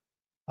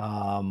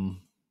 Oh,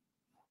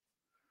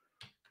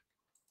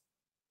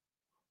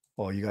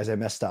 you guys, I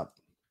messed up.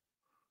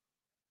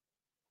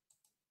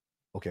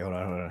 Okay, hold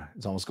on.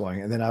 It's almost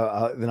going. And then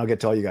I'll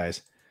get to all you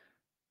guys.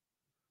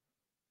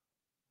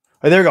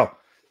 All right, there we go.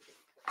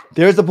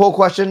 There's the poll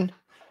question.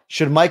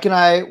 Should Mike and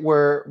I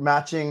wear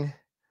matching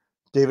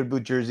David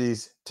Booth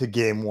jerseys to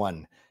game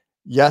 1?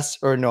 Yes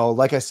or no?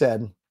 Like I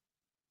said,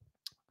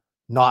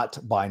 not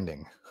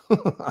binding.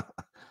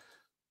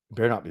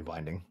 Better not be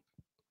binding,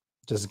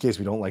 just in case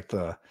we don't like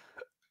the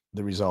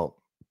result.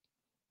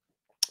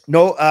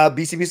 No,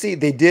 BCBC,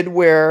 they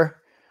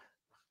wear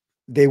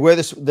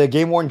the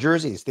game worn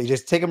jerseys. They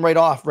just take them right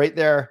off right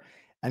there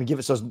and give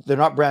it. So they're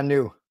not brand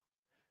new.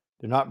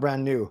 They're not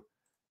brand new.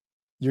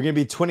 You're going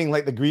to be twinning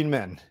like the Green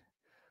Men.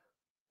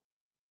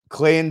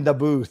 Clay in the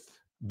booth.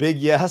 Big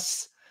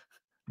yes.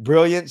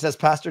 Brilliant, says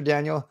Pastor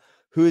Daniel.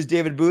 Who is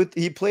David Booth?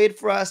 He played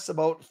for us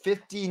about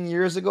 15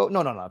 years ago.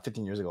 No, not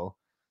 15 years ago.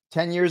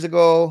 10 years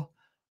ago.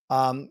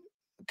 Kind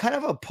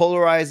of a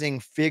polarizing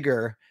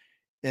figure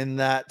in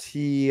that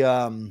he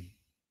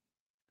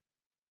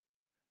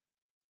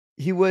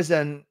was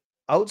an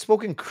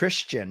outspoken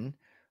Christian,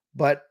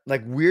 but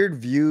like weird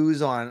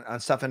views on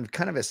stuff and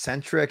kind of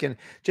eccentric and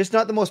just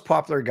not the most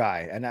popular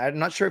guy. And I'm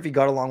not sure if he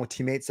got along with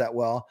teammates that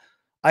well.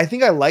 I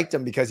think I liked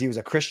him because he was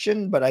a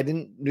Christian, but I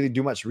didn't really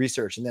do much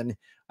research. And then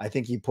I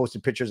think he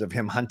posted pictures of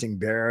him hunting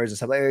bears and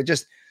stuff like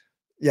that.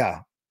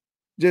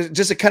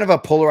 Just a kind of a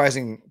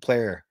polarizing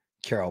player,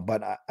 Carol.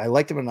 But I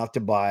liked him enough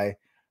to buy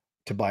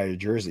a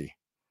jersey.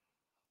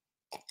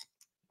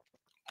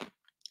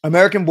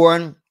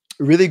 American-born,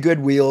 really good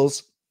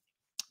wheels,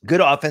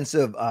 good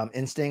offensive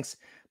instincts,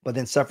 but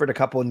then suffered a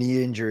couple of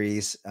knee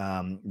injuries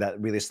that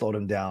really slowed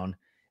him down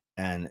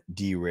and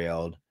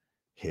derailed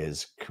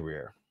his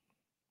career.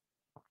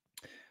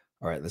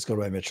 All right, let's go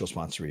to my Mitchell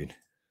sponsor read,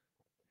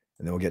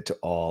 and then we'll get to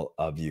all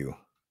of you.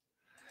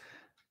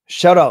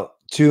 Shout out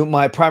to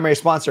my primary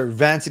sponsor,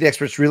 Van City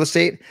Experts Real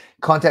Estate.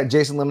 Contact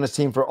Jason Lim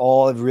team for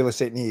all of real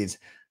estate needs.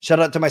 Shout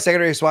out to my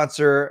secondary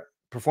sponsor,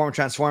 Perform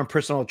Transform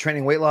Personal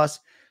Training Weight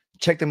Loss.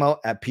 Check them out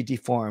at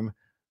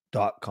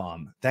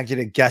ptform.com. Thank you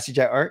to Gassy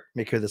J Art,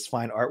 maker of this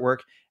fine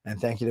artwork, and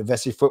thank you to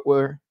Vessi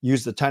Footwear.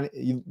 Use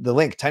the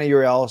link, tiny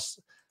URLs.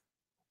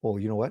 Oh,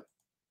 you know what?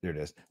 There it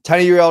is.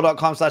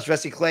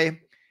 tinyurl.com/VessiClay.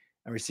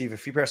 And receive a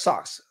free pair of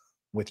socks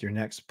with your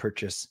next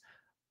purchase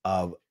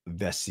of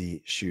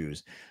Vessi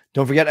shoes.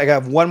 Don't forget, I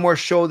have one more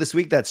show this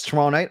week. That's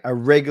tomorrow night, a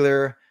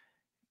regular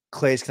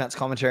Clay's Canucks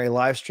commentary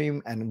live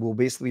stream, and we'll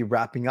basically be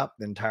wrapping up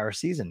the entire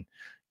season,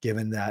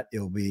 given that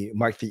it'll be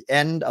mark the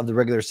end of the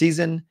regular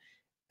season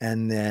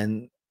and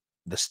then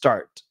the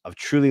start of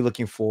truly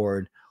looking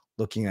forward,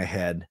 looking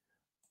ahead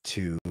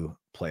to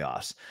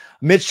playoffs.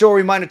 Mid-show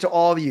reminder to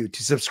all of you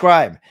to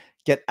subscribe,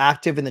 get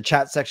active in the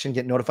chat section,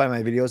 get notified of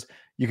my videos.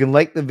 You can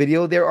like the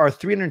video. There are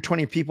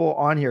 320 people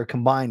on here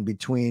combined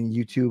between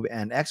YouTube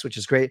and X, which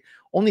is great.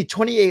 Only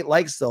 28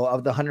 likes, though,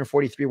 of the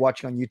 143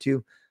 watching on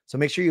YouTube. So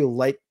make sure you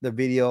like the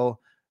video.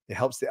 It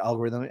helps the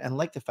algorithm, and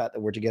like the fact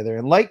that we're together.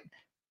 And like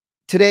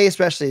today,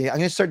 especially, I'm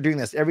going to start doing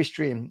this every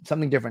stream,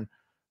 something different.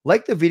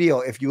 Like the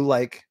video if you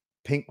like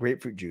pink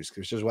grapefruit juice,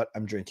 which is what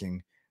I'm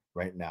drinking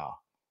right now.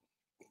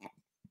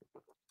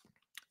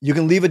 You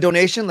can leave a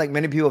donation like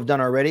many people have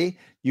done already.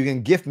 You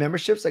can gift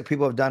memberships like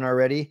people have done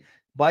already.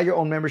 Buy your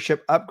own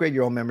membership, upgrade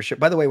your own membership.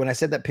 By the way, when I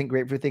said that pink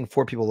grapefruit thing,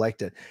 4 people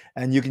liked it.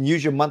 And you can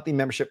use your monthly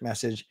membership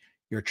message,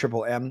 your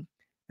triple M,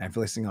 And if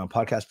you're listening on a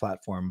podcast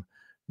platform,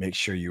 make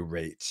sure you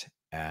rate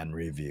and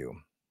review.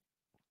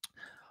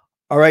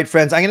 All right,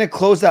 friends, I'm going to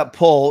close that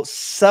poll.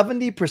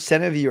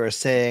 70% of you are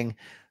saying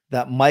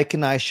that Mike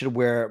and I should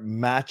wear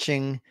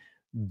matching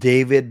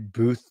David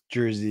Booth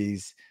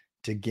jerseys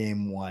to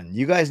game 1.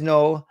 You guys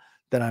know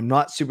that I'm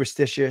not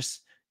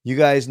superstitious. You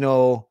guys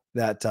know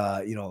that,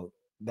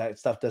 that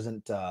stuff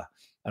doesn't, I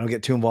don't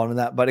get too involved in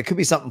that, but it could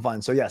be something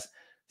fun. So yes,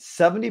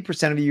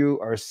 70% of you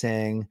are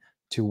saying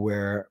to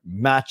wear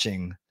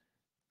matching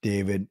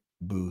David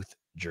Booth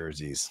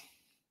jerseys.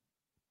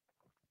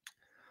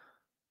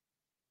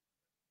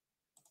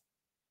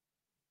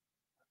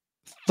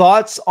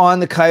 Thoughts on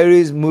the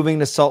Coyotes moving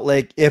to Salt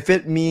Lake? If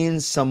it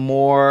means some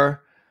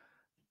more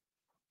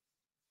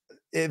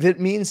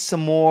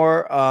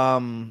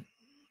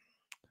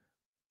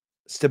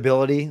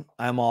stability,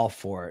 I'm all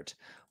for it.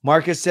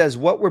 Marcus says,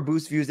 what were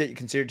Booth's views that you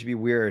considered to be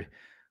weird?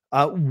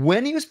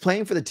 When he was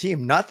playing for the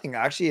team, nothing.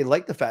 Actually, I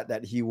like the fact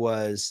that he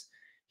was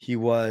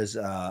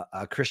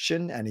a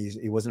Christian and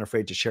he wasn't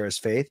afraid to share his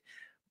faith.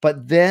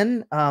 But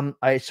then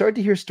I started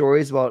to hear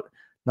stories about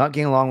not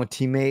getting along with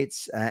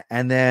teammates,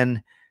 and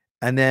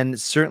then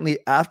certainly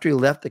after he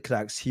left the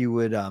Canucks, he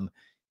would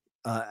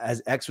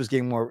as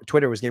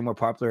Twitter was getting more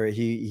popular,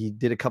 he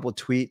did a couple of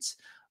tweets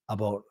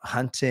about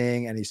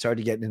hunting, and he started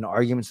to get into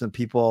arguments with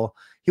people.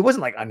 He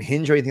wasn't like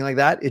unhinged or anything like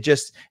that.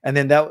 And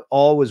then that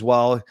all was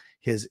while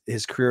his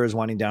career was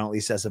winding down, at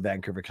least as a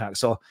Vancouver Canuck.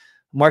 So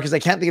Marcus, I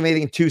can't think of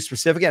anything too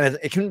specific, and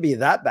it couldn't be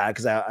that bad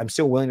because I'm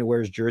still willing to wear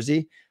his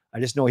jersey. I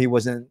just know he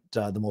wasn't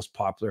the most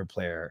popular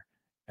player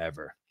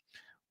ever.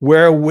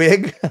 Wear a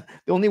wig. The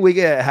only wig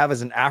I have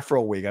is an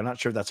Afro wig. I'm not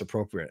sure if that's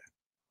appropriate.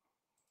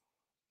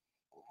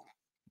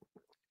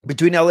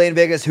 Between LA and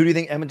Vegas, who do you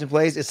think Edmonton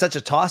plays? It's such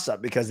a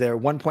toss-up because they're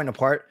 1 point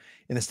apart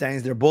in the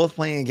standings. They're both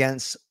playing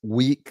against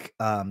weak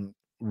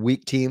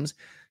teams.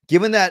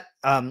 Given that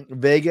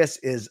Vegas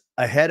is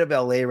ahead of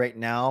LA right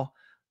now,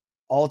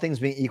 all things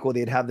being equal,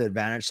 they'd have the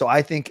advantage. So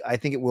I think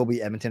it will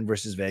be Edmonton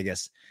versus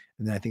Vegas,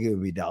 and then I think it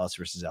would be Dallas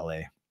versus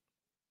LA.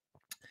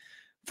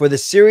 For the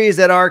series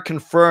that are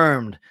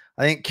confirmed,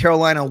 I think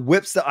Carolina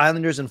whips the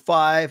Islanders in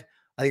 5.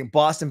 I think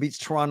Boston beats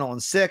Toronto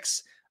in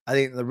 6. I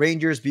think the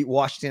Rangers beat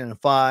Washington in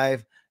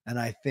 5. And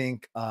I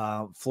think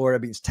Florida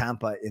beats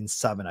Tampa in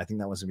 7. I think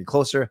that one's going to be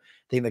closer. I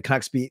think the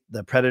Canucks beat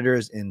the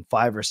Predators in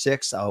 5 or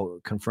 6. I'll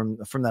confirm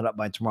that up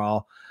by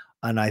tomorrow.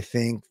 And I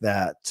think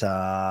that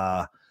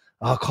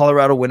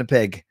Colorado,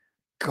 Winnipeg.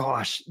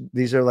 Gosh,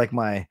 these are like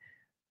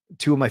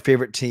two of my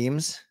favorite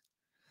teams.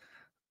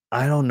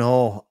 I don't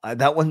know.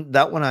 That one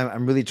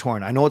I'm really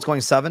torn. I know it's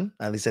going 7.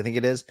 At least I think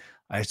it is.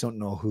 I just don't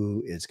know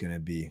who it's going to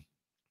be.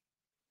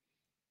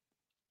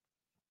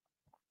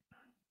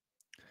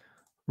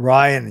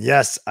 Ryan,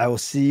 yes, I will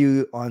see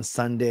you on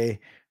Sunday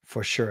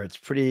for sure. It's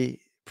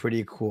pretty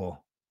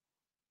cool.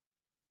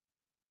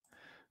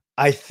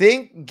 I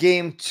think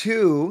game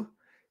 2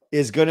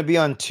 is going to be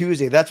on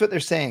Tuesday. That's what they're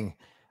saying.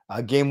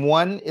 Game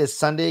 1 is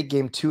Sunday.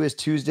 Game 2 is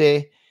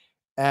Tuesday.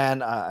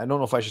 And I don't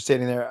know if I should say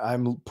anything there.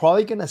 I'm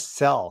probably going to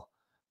sell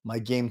my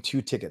game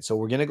 2 ticket. So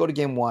we're going to go to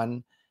game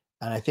 1.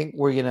 And I think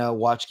we're going to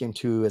watch game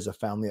 2 as a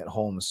family at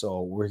home.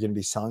 So we're going to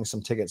be selling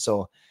some tickets.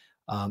 So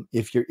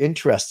if you're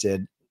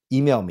interested,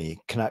 email me,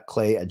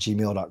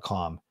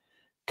 canuckclay@gmail.com,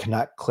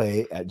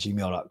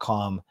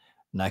 canuckclay@gmail.com,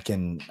 and I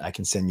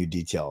can send you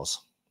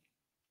details.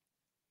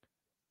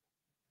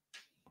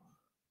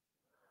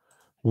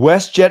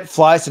 WestJet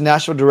flies to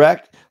Nashville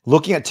direct,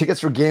 looking at tickets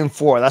for game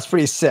 4. That's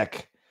pretty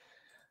sick.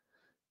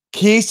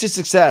 Keys to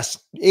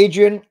success.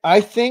 Adrian, I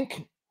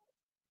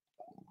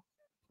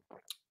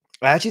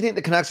actually think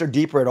the Canucks are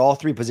deeper at all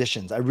 3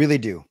 positions. I really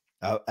do.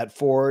 At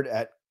forward,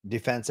 at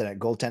defense, and at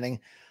goaltending.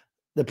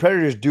 The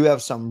Predators do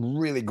have some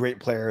really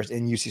great players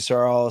in UC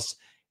Saros,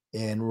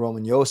 in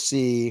Roman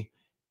Josi,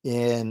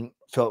 in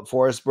Philip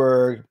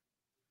Forsberg.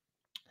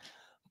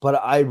 But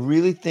I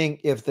really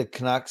think if the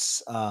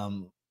Canucks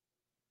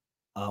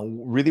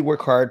really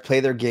work hard, play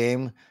their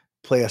game,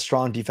 play a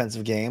strong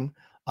defensive game,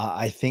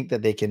 I think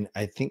that they can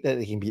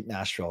beat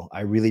Nashville.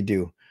 I really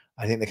do.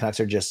 I think the Canucks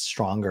are just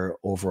stronger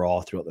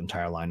overall throughout the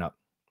entire lineup.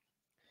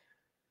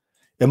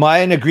 Am I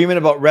in agreement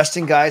about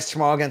resting guys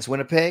tomorrow against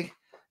Winnipeg?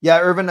 Yeah,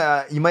 Irvin,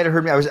 you might have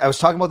heard me. I was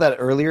talking about that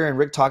earlier, and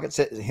Rick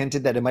Tocchet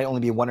hinted that it might only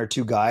be 1 or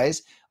 2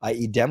 guys,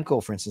 i.e.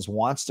 Demko, for instance,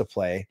 wants to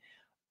play.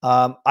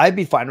 I'd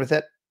be fine with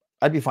it.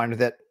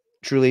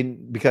 Truly,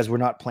 because we're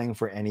not playing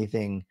for any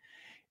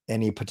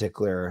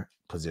particular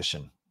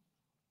position.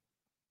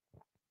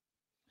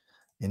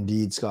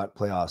 Indeed, Scott,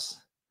 playoffs.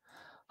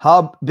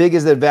 How big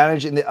is the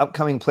advantage in the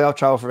upcoming playoff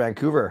travel for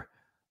Vancouver?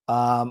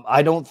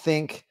 I don't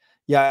think,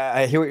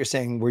 I hear what you're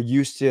saying. We're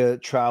used to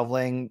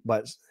traveling,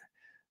 but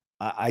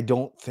I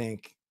don't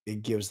think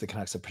it gives the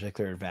Canucks a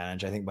particular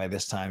advantage. I think by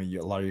this time,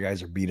 a lot of you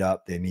guys are beat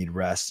up. They need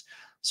rest.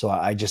 So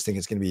I just think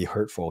it's going to be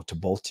hurtful to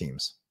both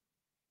teams.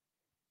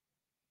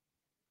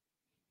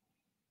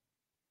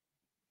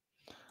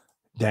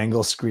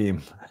 Dangle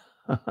scream.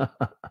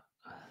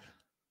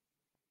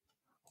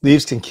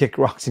 Leaves can kick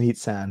rocks and eat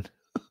sand.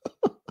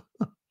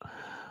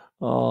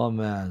 Oh,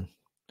 man.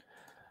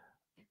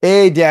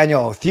 Hey,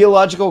 Daniel,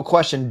 theological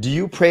question. Do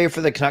you pray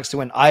for the Canucks to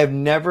win? I have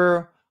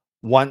never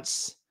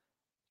once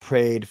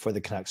prayed for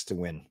the Canucks to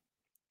win.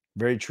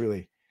 Very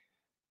truly.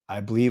 I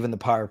believe in the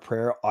power of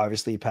prayer,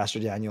 obviously, Pastor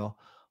Daniel,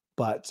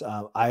 but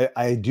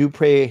I do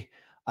pray.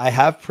 I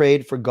have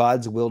prayed for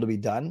God's will to be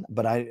done,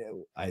 but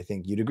I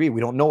think you'd agree.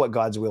 We don't know what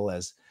God's will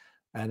is.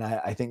 And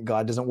I think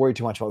God doesn't worry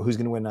too much about who's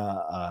going to win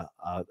a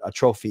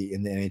trophy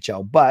in the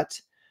NHL.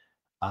 But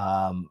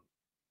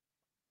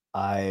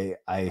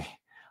I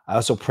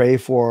also pray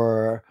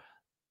for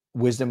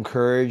wisdom,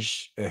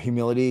 courage,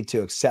 humility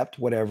to accept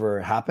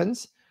whatever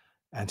happens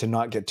and to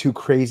not get too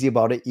crazy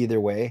about it either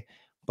way.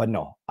 But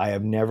no, I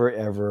have never,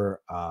 ever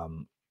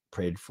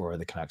prayed for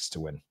the Canucks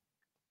to win.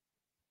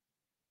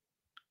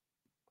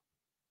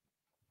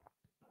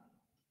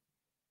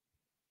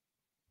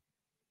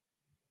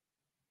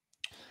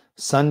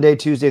 Sunday,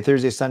 Tuesday,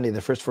 Thursday, Sunday,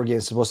 the first 4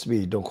 games supposed to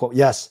be, don't quote.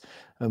 Yes,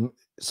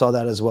 saw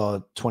that as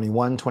well.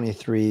 21,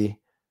 23.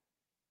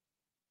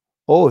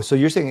 Oh, so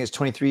you're saying it's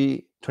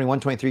 23, 21,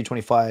 23,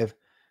 25,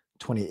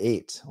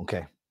 28.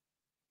 Okay.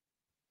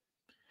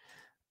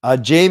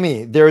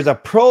 Jamie, there is a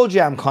Pearl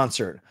Jam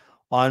concert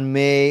on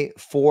May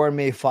 4 and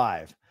May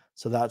 5.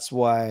 So that's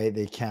why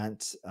they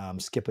can't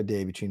skip a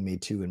day between May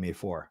 2 and May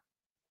 4.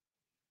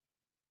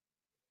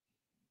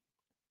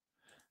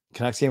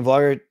 Canucks game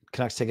vlogger,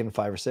 Canucks taking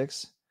 5 or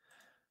 6.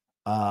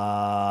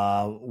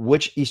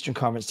 Which Eastern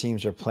Conference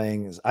teams are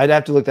playing? I'd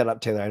have to look that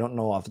up, Taylor. I don't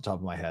know off the top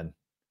of my head.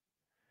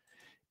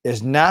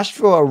 Is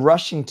Nashville a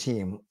rushing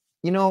team?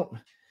 You know,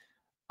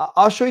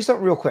 I'll show you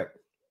something real quick.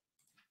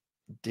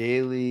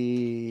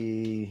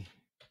 Daily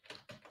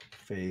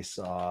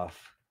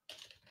face-off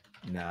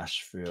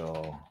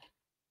Nashville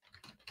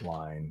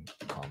line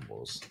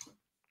combos.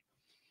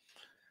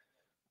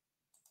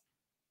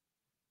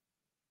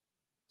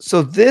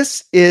 So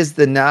this is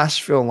the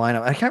Nashville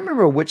lineup. I can't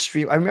remember which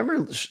stream. I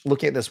remember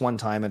looking at this one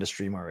time at a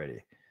stream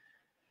already.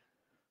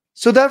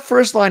 So that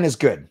first line is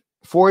good.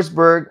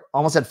 Forsberg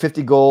almost had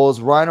 50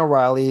 goals. Ryan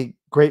O'Reilly,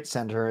 great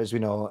center, as we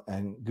know,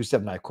 and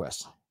Gustav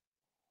Nyquist.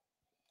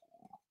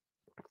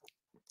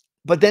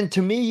 But then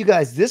to me, you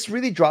guys, this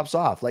really drops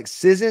off. Like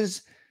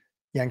Sissons,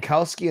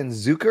 Jankowski, and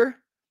Zucker,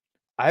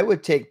 I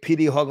would take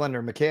PD Höglander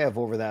or Mikheyev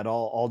over that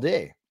all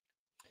day.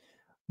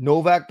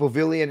 Novak,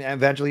 Bovillia, and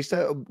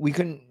Evangelista, we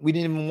didn't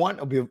even want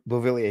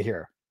Bovillia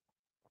here.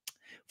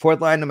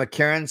 Fourth line to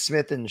McCarron,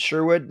 Smith, and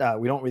Sherwood.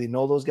 We don't really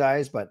know those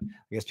guys, but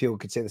I guess people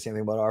could say the same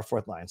thing about our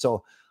fourth line.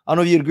 So I don't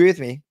know if you'd agree with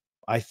me.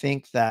 I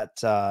think that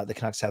the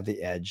Canucks have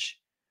the edge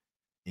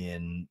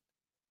in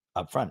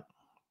up front.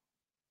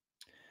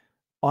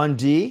 On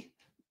D,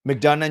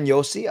 McDonough and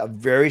Yossi, a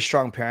very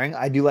strong pairing.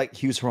 I do like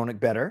Hughes Hronik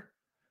better.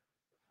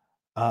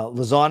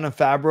 Lazon and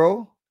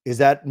Fabro,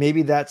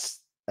 that's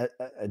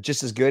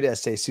just as good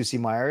as, say, Susie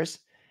Myers.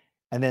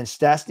 And then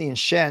Stastny and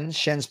Shen.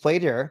 Shen's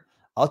played here.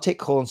 I'll take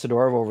Cole and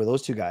Sidorov over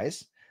those two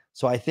guys.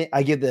 So I think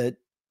I give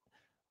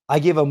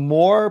a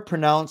more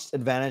pronounced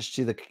advantage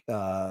to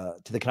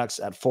the Canucks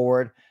at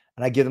forward,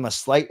 and I give them a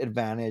slight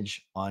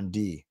advantage on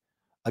D.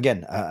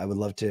 Again, I would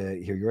love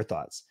to hear your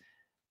thoughts.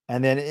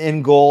 And then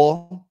in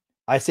goal,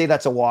 I say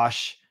that's a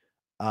wash.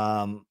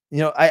 I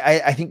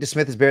think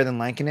DeSmith is better than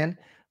Lankinen,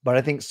 but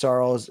I think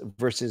Saros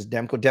versus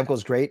Demko.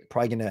 Demko's great.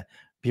 Probably going to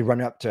be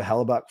running up to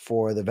Hellebuck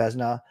for the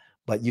Vezina,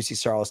 but UC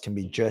Saros can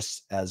be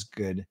just as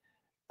good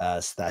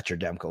as Thatcher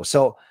Demko.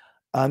 So,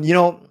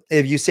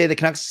 if you say the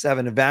Canucks have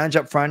an advantage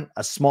up front,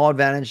 a small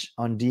advantage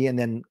on D, and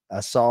then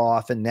a saw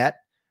off in net,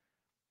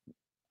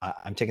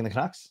 I'm taking the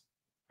Canucks.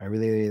 I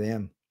really, really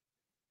am.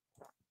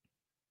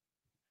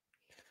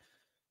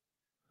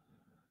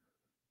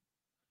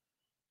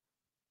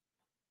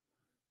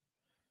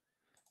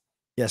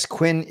 Yes,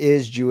 Quinn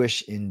is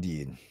Jewish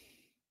indeed.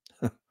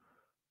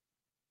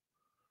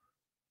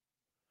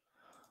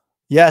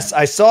 Yes,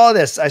 I saw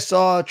this. I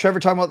saw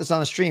Trevor talking about this on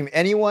the stream.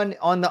 Anyone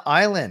on the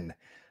island,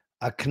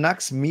 a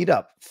Canucks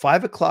meetup,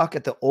 5 o'clock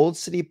at the Old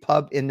City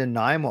Pub in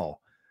Nanaimo.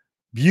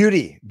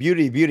 Beauty,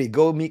 beauty, beauty.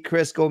 Go meet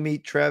Chris, go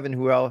meet Trev, and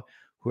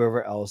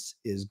whoever else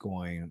is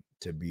going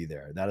to be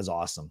there. That is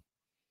awesome.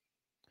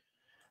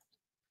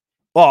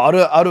 Well,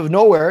 out of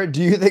nowhere,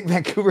 do you think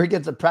Vancouver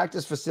gets a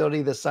practice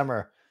facility this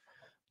summer?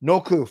 No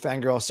clue,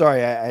 fangirl.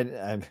 Sorry,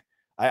 I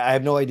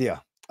have no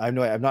idea. I've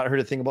not heard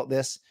a thing about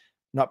this.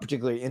 Not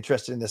particularly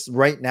interested in this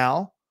right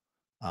now.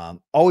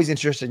 Always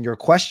interested in your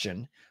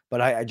question, but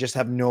I just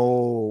have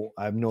no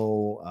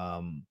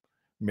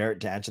merit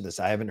to answer this.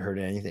 I haven't heard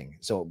anything.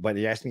 So, but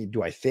you asked me,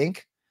 do I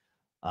think?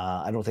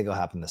 I don't think it'll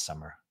happen this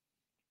summer.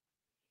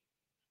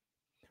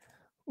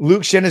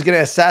 Luke Shen is going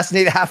to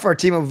assassinate half our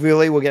team of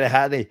Willie. We'll get a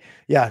hat.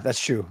 Yeah,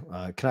 that's true.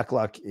 Canuck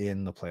luck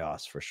in the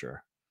playoffs for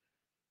sure.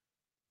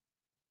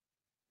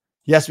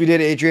 Yes, we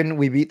did, Adrian.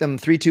 We beat them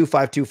 3-2,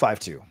 5-2,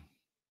 5-2.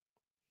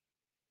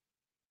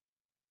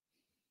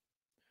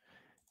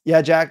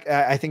 Yeah, Jack,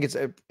 I think it's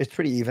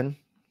pretty even.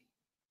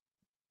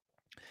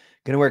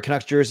 Going to wear a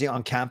Canucks jersey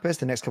on campus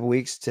the next couple of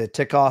weeks to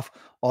tick off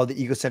all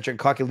the egocentric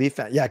cocky Leaf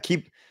fans. Yeah,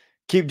 keep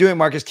doing it,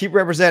 Marcus. Keep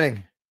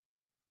representing.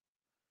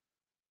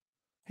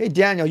 Hey,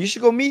 Daniel, you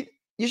should go meet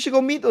You should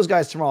go meet those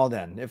guys tomorrow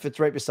then, if it's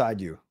right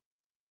beside you.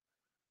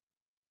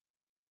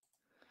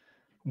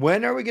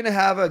 When are we going to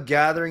have a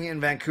gathering in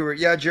Vancouver?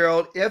 Yeah,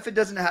 Gerald, if it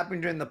doesn't happen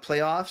during the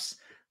playoffs,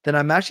 then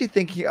I'm actually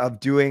thinking of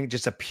doing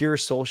just a pure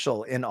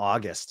social in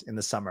August in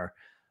the summer.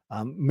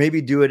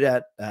 Maybe do it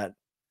at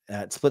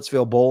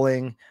Splitsville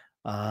Bowling,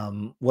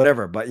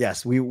 whatever. But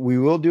yes, we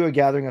will do a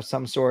gathering of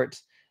some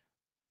sort.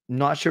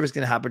 Not sure if it's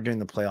going to happen during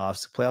the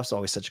playoffs. Playoffs are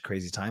always such a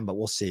crazy time, but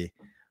we'll see.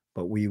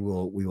 But we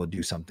will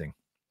do something.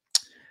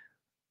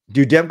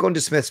 Do Demko and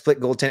DeSmith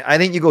split goaltending? I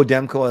think you go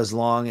Demko as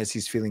long as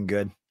he's feeling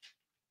good.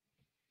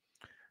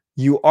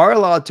 You are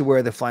allowed to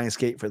wear the flying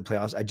skate for the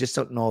playoffs. I just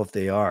don't know if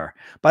they are.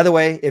 By the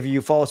way, if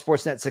you follow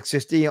Sportsnet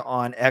 650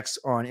 on X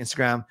or on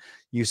Instagram,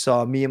 you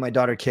saw me and my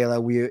daughter Kayla.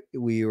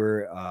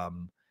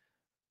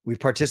 We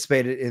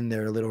participated in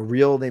their little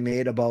reel they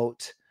made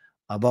about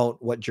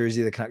what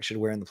jersey the Canucks should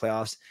wear in the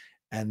playoffs.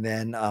 And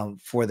then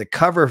for the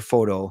cover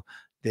photo,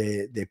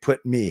 they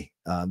put me.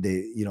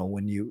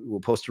 When you will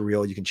post a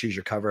reel, you can choose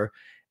your cover,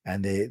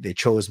 and they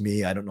chose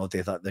me. I don't know if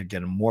they thought they'd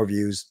get more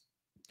views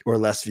or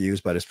less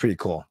views, but it's pretty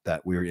cool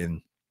that we were in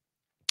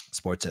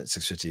Sportsnet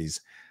 650's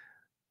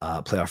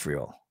playoff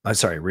reel. I'm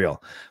sorry,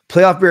 reel.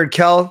 Playoff beard,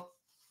 Kel.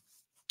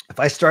 If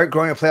I start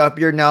growing a playoff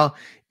beard now,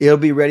 it'll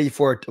be ready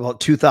for about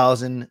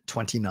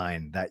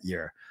 2029 that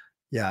year.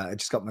 Yeah, I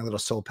just got my little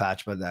soul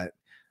patch, but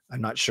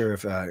I'm not sure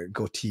if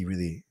goatee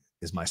really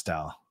is my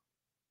style.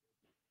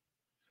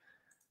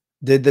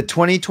 Did the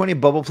 2020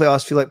 bubble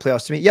playoffs feel like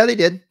playoffs to me? Yeah, they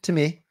did to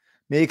me.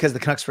 Maybe because the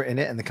Canucks were in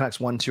it and the Canucks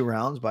won 2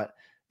 rounds, but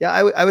yeah,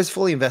 I was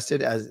fully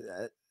invested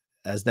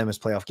as them as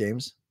playoff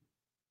games.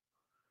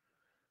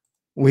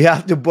 We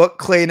have to book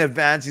Clay in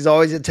advance. He's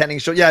always attending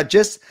show. Yeah,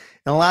 just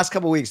in the last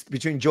couple of weeks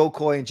between Joe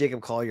Coy and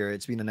Jacob Collier,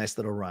 it's been a nice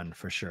little run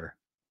for sure.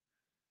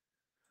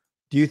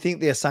 Do you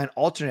think they assign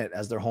alternate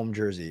as their home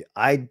jersey?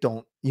 I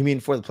don't. You mean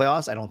for the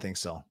playoffs? I don't think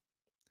so.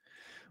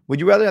 Would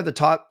you rather have the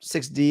top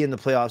 6D in the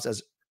playoffs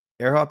as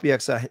Earhart,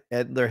 Bieksa,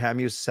 Edler,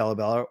 Hamhuis,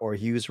 Salabella, or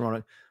Hughes,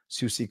 Rona,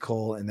 Susie,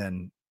 Cole, and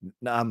then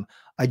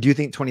I do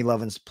think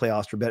 2011's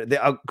playoffs were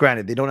better.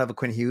 Granted, they don't have a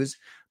Quinn Hughes,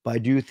 but I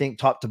do think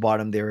top to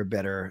bottom, they were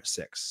better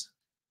 6.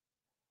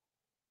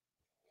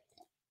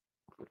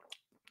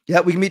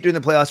 Yeah, we can meet during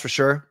the playoffs for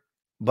sure,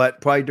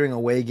 but probably during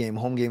away game.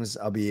 Home games,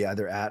 I'll be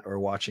either at or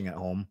watching at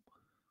home.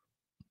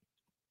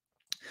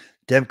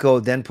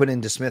 Demko then put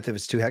into Smith if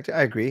it's too hectic.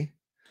 I agree.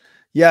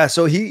 Yeah,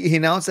 so he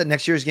announced that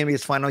next year is going to be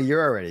his final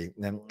year already,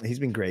 and he's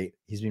been great.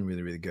 He's been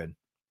really, really good.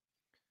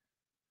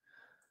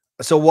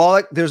 So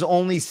Wallach, there's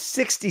only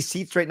 60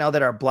 seats right now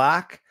that are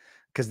black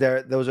because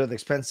those are the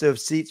expensive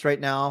seats right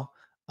now.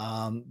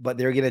 But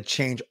they're going to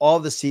change all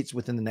the seats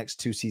within the next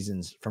 2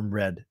 seasons from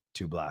red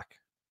to black.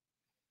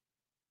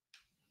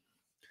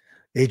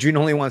 Adrian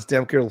only wants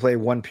Demko to play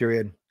 1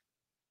 period.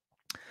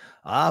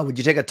 Would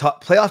you take a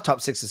playoff top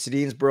 6 of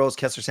Sedins, Burrows,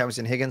 Kessler,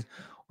 Samuelson, Higgins,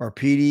 or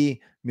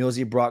Petey,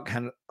 Millsy, Brock,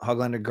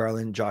 Hoglander,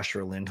 Garland,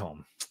 Joshua,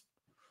 Lindholm?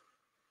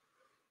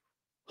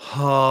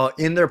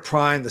 In their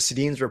prime, the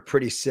Sedins were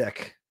pretty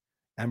sick.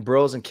 And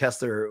Burrows and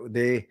Kessler,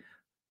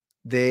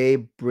 they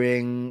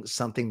bring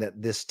something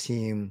that this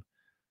team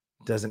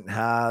doesn't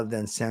have.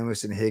 Then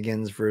Samuelson,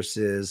 Higgins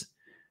versus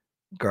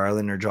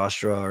Garland or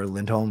Joshua or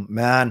Lindholm.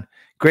 Man,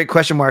 great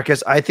question,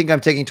 Marcus. I think I'm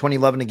taking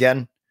 2011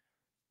 again.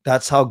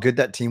 That's how good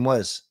that team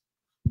was.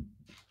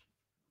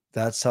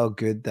 That's how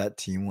good that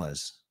team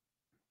was.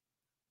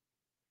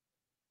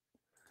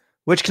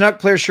 Which Canuck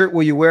player shirt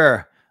will you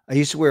wear? I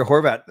used to wear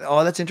Horvat.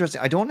 Oh, that's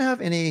interesting. I don't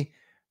have any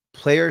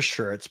player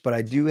shirts, but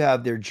I do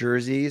have their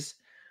jerseys.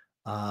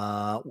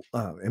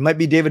 It might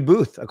be David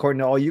Booth, according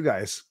to all you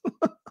guys.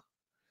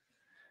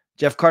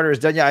 Jeff Carter is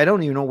done. Yeah, I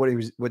don't even know what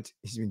he's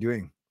been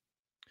doing.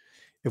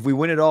 If we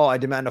win it all, I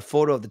demand a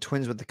photo of the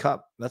Twins with the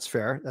cup. That's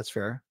fair. That's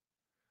fair.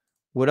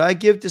 Would I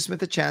give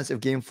DeSmith a chance if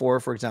Game 4,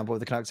 for example, if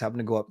the Canucks happen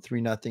to go up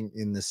 3-0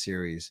 in the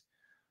series,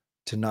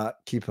 to not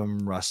keep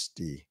him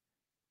rusty?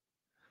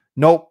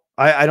 Nope.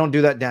 I don't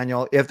do that,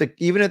 Daniel.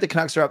 Even if the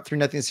Canucks are up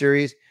 3-0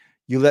 series,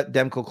 you let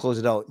Demko close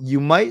it out. You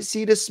might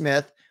see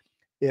DeSmith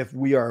if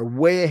we are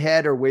way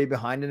ahead or way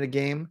behind in a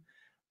game,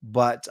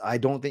 but I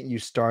don't think you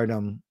start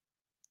him.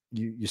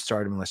 You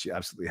start him unless you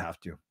absolutely have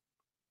to.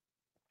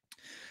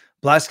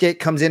 Blaskate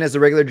comes in as a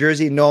regular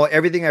jersey. No,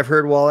 everything I've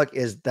heard, Wallach,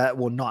 is that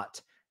will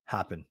not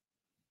happen.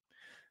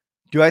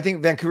 Do I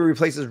think Vancouver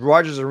replaces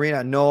Rogers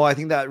Arena? No, I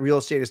think that real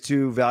estate is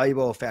too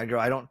valuable, Fangirl.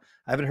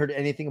 I haven't heard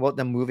anything about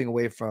them moving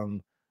away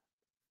from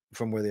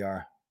where they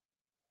are.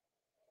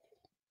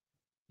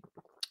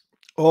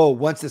 Oh,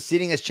 once the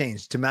seating has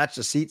changed to match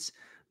the seats,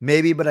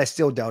 maybe, but I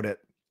still doubt it.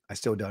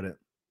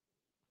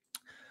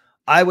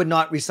 I would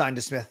not resign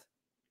DeSmith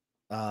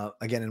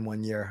again in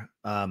 1 year.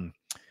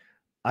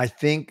 I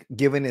think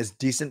given his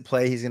decent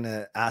play, he's going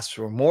to ask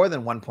for more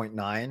than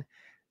 1.9.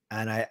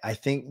 And I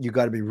think you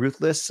got to be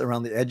ruthless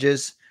around the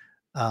edges.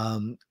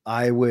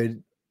 I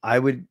would,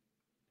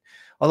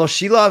 although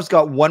Shelov's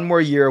got 1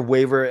 more year of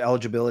waiver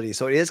eligibility.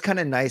 So it is kind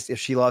of nice if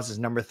Shelov's is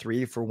number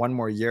 3 for 1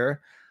 more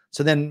year.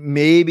 So then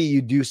maybe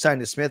you do sign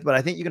DeSmith, but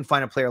I think you can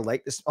find a player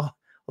like this. Oh,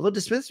 Although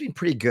DeSmith's been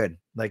pretty good.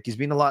 Like, he's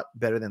been a lot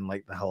better than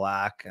like the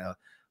Halak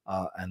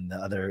and the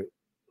other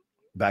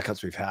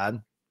backups we've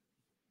had.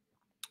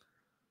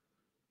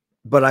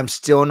 But I'm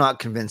still not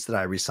convinced that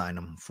I re-sign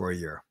him for a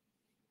year.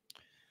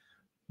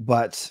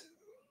 But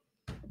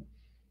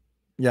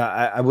yeah,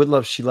 I would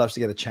love, she loves to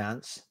get a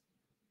chance.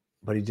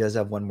 But he does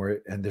have one more,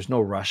 and there's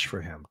no rush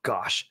for him.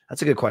 Gosh,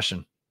 that's a good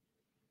question.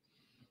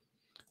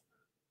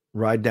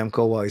 Ride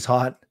Demko while he's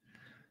hot.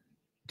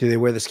 Do they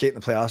wear the skate in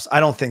the playoffs?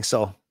 I don't think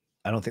so.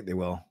 I don't think they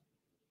will.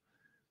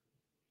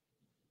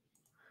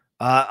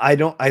 I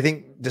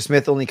think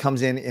DeSmith only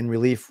comes in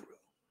relief.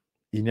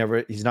 He's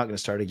not going to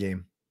start a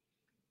game.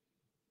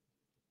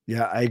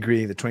 Yeah, I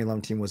agree. The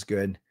 2011 team was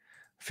good.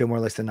 I feel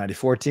more like the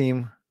 94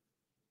 team.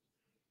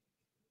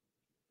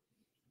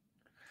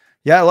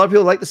 Yeah, a lot of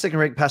people like the second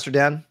rate, Pastor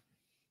Dan.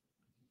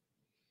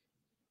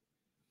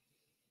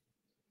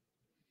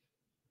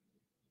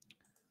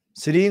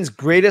 Sedin's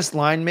greatest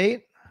line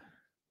mate?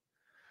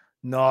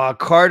 No,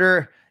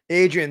 Carter,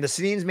 Adrian. The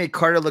Sedins made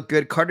Carter look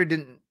good. Carter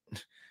didn't.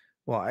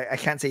 Well, I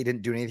can't say he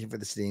didn't do anything for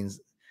the Sedins.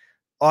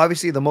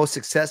 Obviously, the most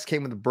success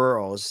came with the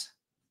Burrows.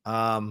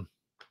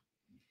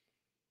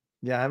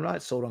 Yeah, I'm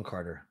not sold on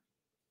Carter.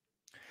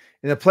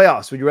 In the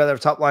playoffs, would you rather have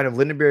a top line of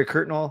Lindenberry,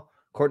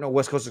 Courtnall,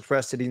 West Coast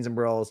Express, Sedins, and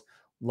Burrows?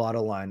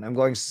 Lotto line. I'm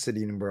going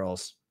Sedin and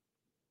Burrows.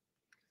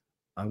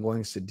 I'm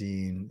going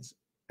Sedins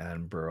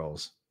and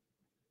Burrows.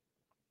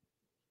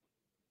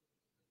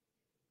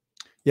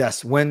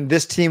 Yes, when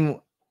this team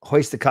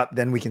hoists the cup,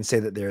 then we can say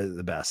that they're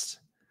the best.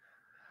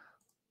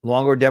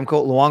 Luongo or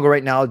Demko? Luongo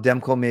right now,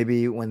 Demko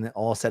maybe when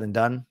all said and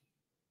done.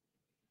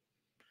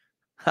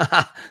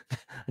 I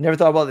never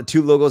thought about the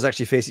two logos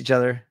actually face each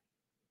other.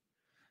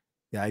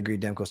 Yeah, I agree.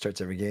 Demko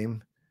starts every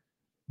game.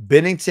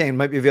 Binnington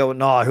might be available.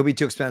 No, he'll be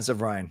too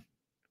expensive, Ryan.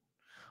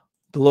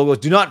 The logos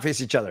do not face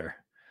each other.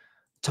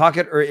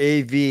 Tocchet or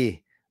AV?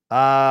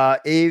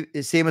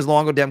 Same as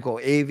Luongo,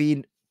 Demko.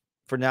 AV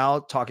for now.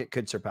 Tocchet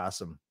could surpass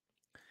him.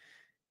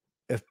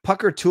 If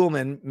Pucker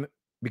Toolman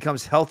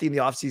becomes healthy in the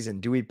offseason,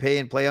 do we pay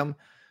and play him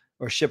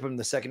or ship him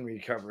the second he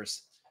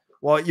recovers?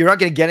 Well, you're not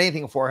going to get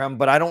anything for him,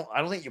 but I don't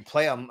think you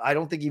play him. I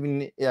don't think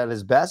even at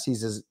his best,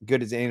 he's as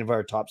good as any of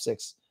our top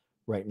six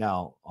right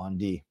now on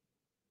D.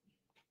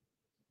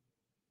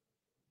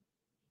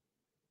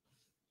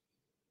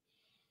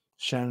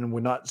 Shannon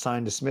would not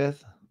sign to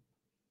Smith.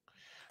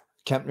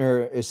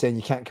 Kempner is saying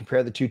you can't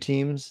compare the two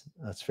teams.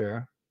 That's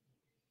fair.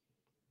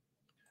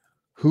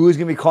 Who is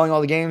going to be calling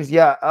all the games?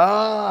 Yeah.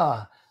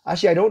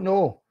 Actually, I don't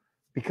know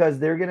because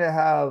they're going to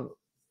have,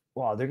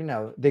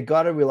 they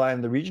got to rely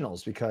on the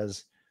regionals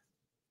because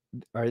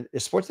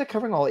is Sportsnet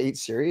covering all 8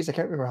 series? I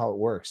can't remember how it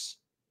works.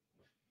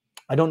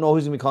 I don't know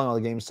who's going to be calling all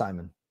the games,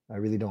 Simon. I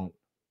really don't.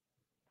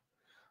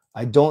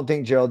 I don't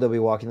think Gerald will be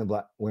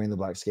wearing the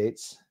black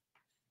skates.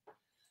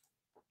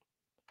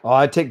 Oh,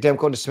 I'd take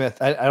Demko to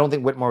Smith. I don't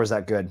think Whitmore was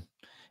that good.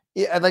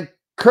 Yeah, like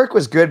Kirk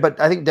was good, but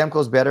I think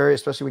Demko's better,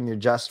 especially when you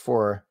adjust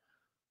for.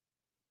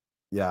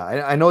 Yeah,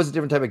 I know it's a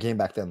different type of game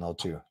back then, though,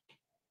 too.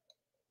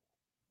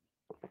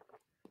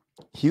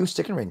 Hugh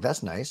Stickenrink,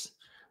 that's nice.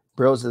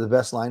 Burrows is the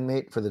best line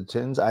mate for the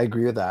Twins. I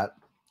agree with that.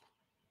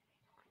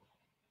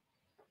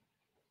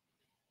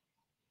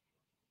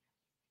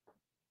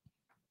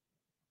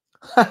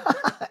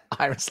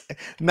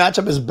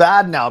 Matchup is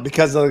bad now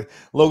because the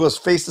logos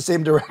face the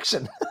same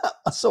direction.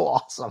 That's so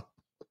awesome.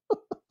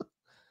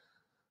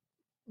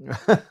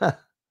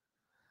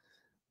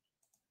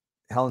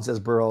 Helen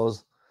says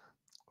Burrows.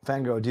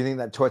 Fangirl, do you think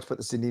that Torts put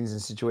the Sedins in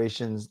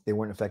situations they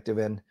weren't effective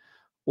in?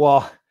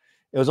 Well,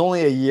 it was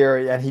only a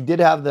year, and he did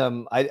have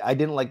them. I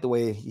didn't like the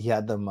way he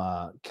had them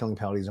killing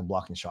penalties and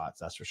blocking shots.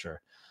 That's for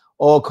sure.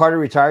 Oh, Carter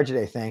retired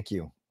today. Thank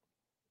you.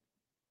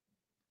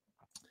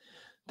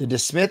 The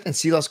DeSmith and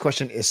Seelos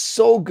question is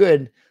so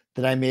good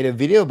that I made a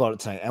video about it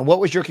tonight. And what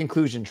was your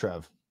conclusion,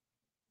 Trev?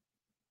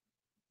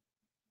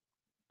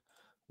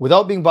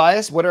 Without being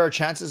biased, what are our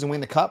chances to win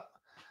the cup?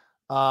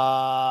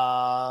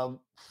 10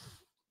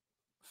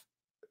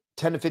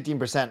 to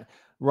 15%.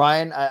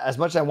 Ryan, as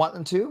much as I want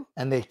them to,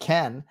 and they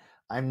can,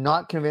 I'm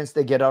not convinced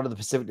they get out of the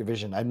Pacific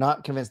Division. I'm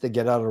not convinced they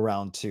get out of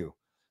round 2.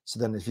 So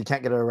then if you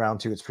can't get out of round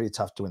 2, it's pretty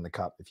tough to win the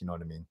cup, if you know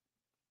what I mean.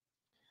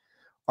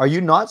 Are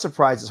you not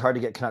surprised it's hard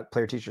to get Canuck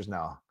player teachers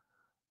now?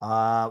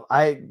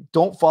 I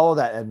don't follow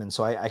that, Edmund,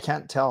 so I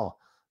can't tell.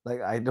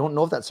 Like, I don't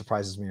know if that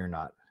surprises me or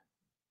not.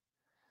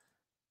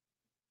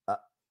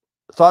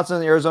 Thoughts on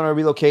the Arizona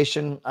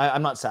relocation?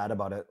 I'm not sad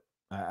about it.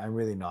 I'm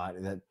really not.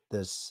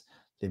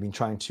 They've been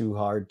trying too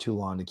hard, too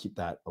long to keep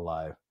that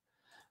alive.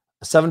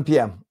 7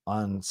 p.m.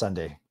 on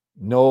Sunday.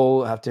 You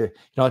don't have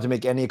to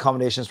make any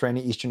accommodations for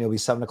any Eastern. It'll be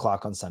 7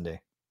 o'clock on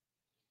Sunday.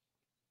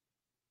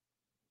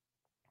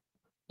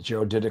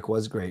 Joe Didick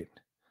was great.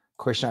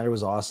 Corey Schneider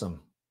was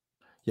awesome.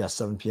 Yes,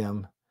 7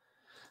 p.m.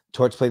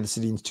 Torch played the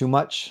Sedins too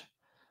much.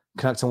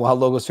 Canucks and Wild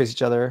logos face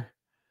each other.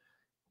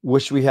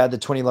 Wish we had the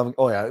 2011.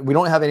 Oh, yeah. We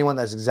don't have anyone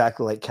that's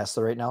exactly like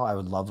Kessler right now. I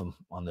would love him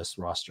on this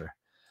roster.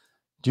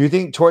 Do you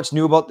think Torch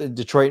knew about the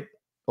Detroit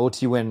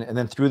OT win and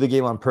then threw the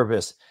game on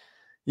purpose?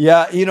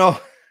 Yeah,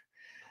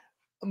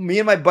 me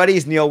and my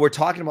buddies, Neil, we're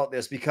talking about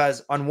this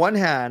because on one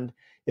hand,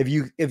 if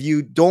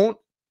you don't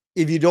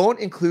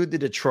include the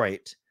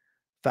Detroit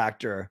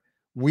factor,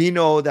 we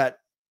know that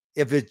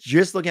if it's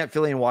just looking at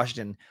Philly and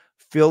Washington,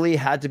 Philly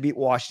had to beat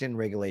Washington in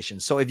regulation.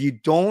 So if you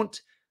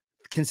don't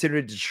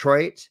consider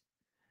Detroit,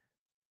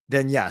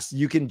 then yes,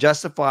 you can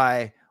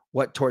justify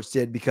what Torts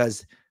did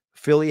because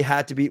Philly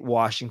had to beat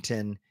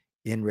Washington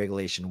in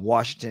regulation.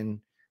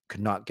 Washington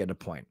could not get a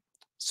point.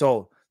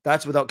 So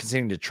that's without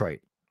considering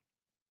Detroit.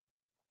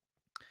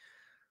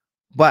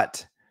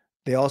 But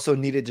they also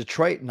needed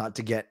Detroit not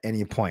to get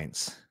any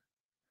points.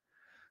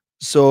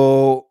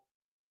 So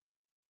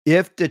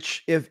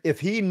if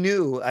he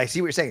knew, I see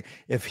what you're saying.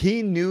 If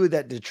he knew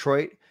that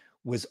Detroit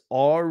was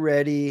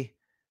already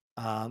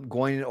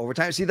going in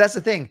overtime, see, that's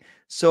the thing.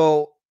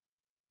 So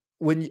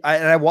when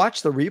I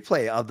watched the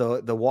replay of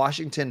the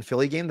Washington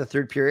Philly game, the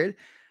third period,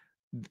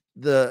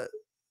 the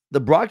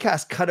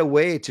broadcast cut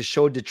away to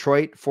show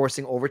Detroit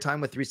forcing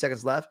overtime with 3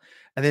 seconds left.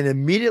 And then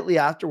immediately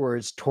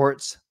afterwards,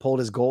 Torts pulled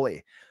his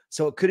goalie.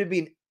 So it could have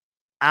been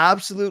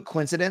absolute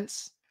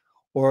coincidence,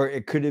 or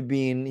it could have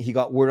been he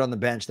got word on the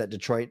bench that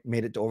Detroit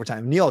made it to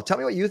overtime. Neil, tell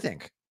me what you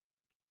think.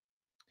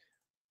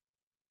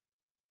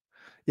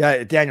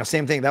 Yeah, Daniel,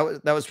 same thing.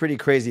 That was pretty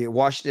crazy.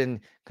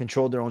 Washington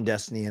controlled their own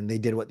destiny, and they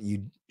did what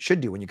you should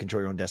do when you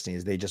control your own destiny,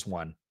 is they just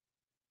won.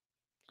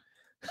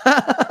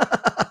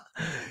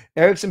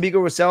 Eriksson,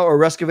 Beagle, Roussel, or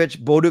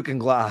Ruskovich, Boduk, and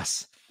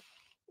Glass.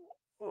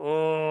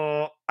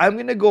 I'm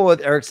going to go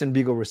with Eriksson,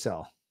 Beagle,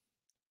 Roussel.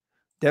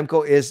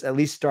 Demko is at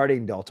least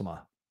starting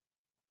Deltama.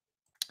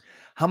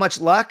 How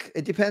much luck?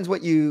 It depends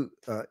what you.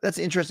 That's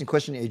an interesting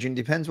question, Adrian.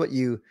 Depends what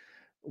you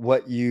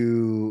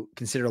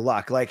consider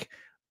luck. Like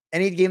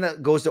any game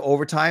that goes to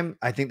overtime,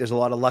 I think there's a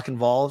lot of luck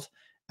involved,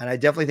 and I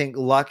definitely think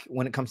luck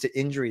when it comes to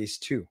injuries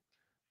too.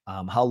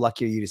 How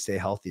lucky are you to stay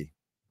healthy?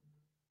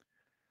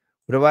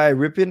 What do I,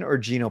 Rippin or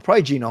Gino?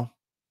 Probably Gino,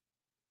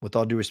 with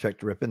all due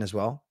respect to Rippin as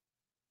well.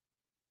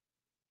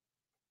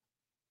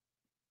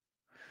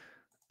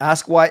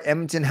 Ask why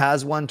Edmonton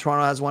has one,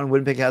 Toronto has one,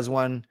 Winnipeg has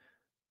one.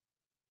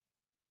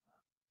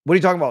 What are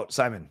you talking about,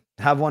 Simon?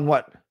 Have one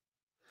what?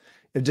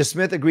 If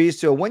DeSmith agrees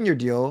to a 1-year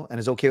deal and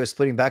is okay with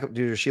splitting back up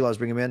due to Sheila's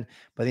bring him in,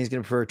 but I think he's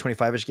going to prefer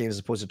 25-ish games as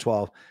opposed to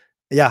 12.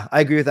 Yeah, I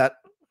agree with that.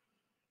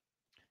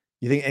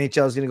 You think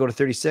NHL is going to go to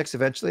 36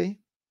 eventually?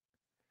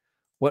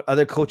 What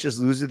other coaches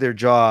lose their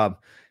job?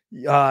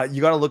 You got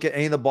to look at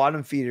any of the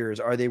bottom feeders.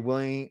 Are they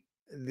willing?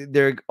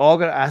 They're all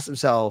going to ask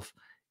themselves,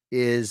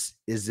 is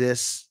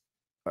this,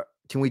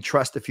 can we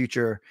trust the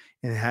future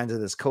in the hands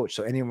of this coach?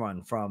 So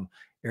anyone from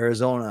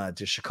Arizona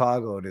to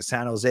Chicago to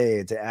San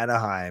Jose to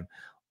Anaheim,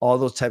 all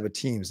those type of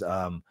teams.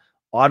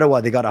 Ottawa,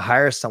 they got to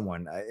hire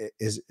someone.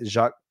 Is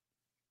Jacques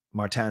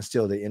Martin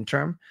still the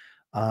interim?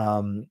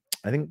 I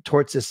think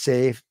Torts is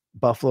safe.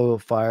 Buffalo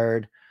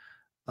fired.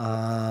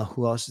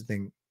 Who else do you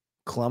think?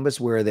 Columbus,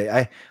 where are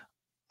they?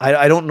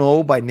 I don't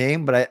know by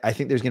name, but I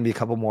think there's going to be a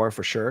couple more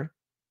for sure.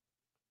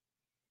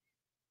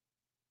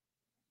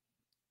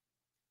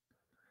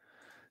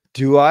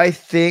 Do I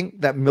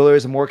think that Miller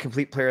is a more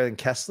complete player than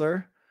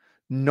Kessler?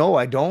 No,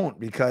 I don't,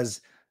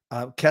 because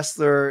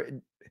Kessler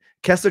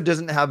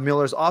doesn't have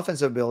Miller's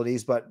offensive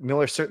abilities, but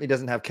Miller certainly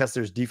doesn't have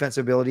Kessler's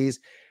defensive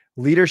abilities.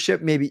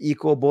 Leadership may be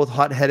equal, both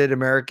hot-headed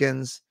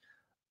Americans.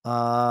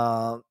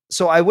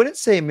 So I wouldn't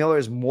say Miller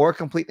is more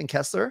complete than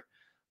Kessler,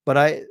 but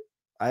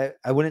I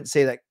wouldn't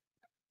say that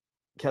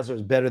Kessler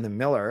is better than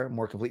Miller,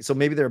 more complete. So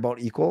maybe they're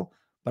about equal,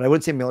 but I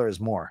would say Miller is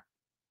more.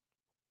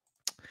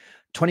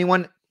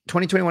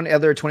 2021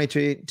 Edler,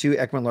 2022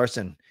 Ekman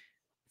Larson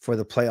for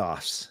the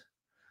playoffs.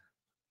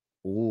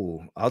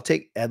 Ooh, I'll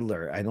take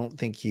Edler. I don't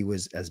think he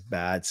was as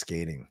bad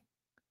skating.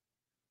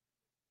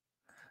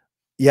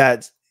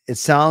 Yeah, it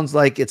sounds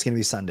like it's going to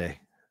be Sunday.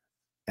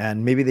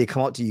 And maybe they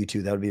come out to you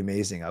too. That would be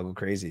amazing. I'll go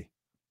crazy.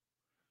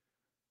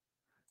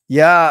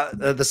 Yeah,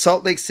 the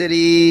Salt Lake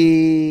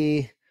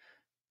City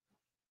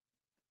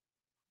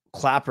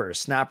clappers,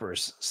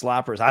 snappers,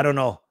 slappers. I don't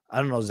know.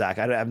 Zach.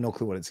 I have no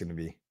clue what it's going to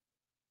be.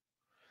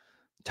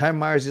 Ty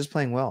Myers is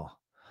playing well.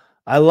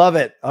 I love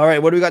it. All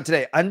right, what do we got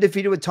today?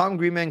 Undefeated with Tom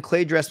Greenman,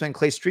 Clay Dressman,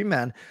 Clay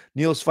Streamman,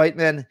 Niels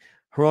Fightman,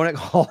 Heronic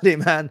Holiday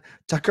Man,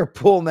 Tucker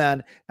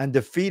Pullman, and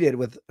defeated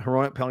with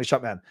Heronic Penalty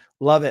Shot Man.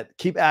 Love it.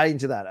 Keep adding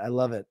to that. I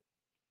love it.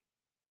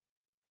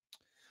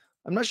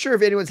 I'm not sure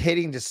if anyone's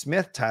hating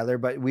DeSmith, Tyler,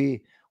 but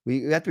we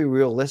have to be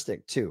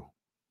realistic too.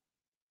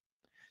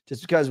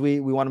 Just because we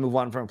want to move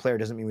on from a player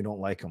doesn't mean we don't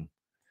like him.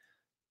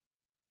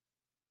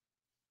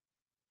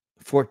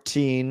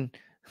 14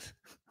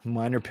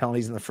 minor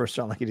penalties in the first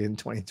round like he did in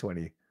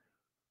 2020.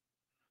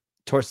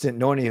 Torts didn't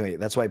know anyway.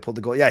 That's why he pulled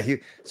the goal. Yeah,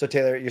 so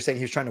Taylor, you're saying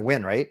he was trying to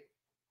win, right?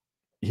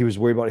 He was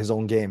worried about his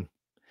own game.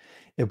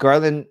 If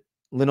Garland,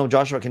 Lino,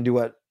 Joshua can do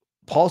what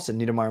Paulson,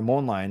 Niedermeyer,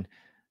 Moonline,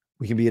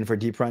 we can be in for a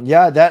deep run.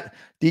 Yeah, that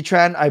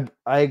D-Tran,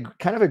 I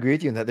kind of agree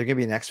with you in that they're going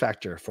to be an X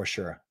factor for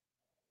sure.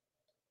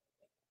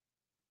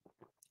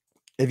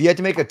 If you had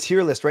to make a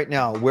tier list right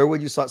now, where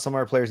would you slot some of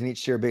our players in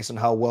each tier based on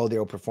how well they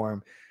will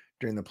perform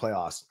during the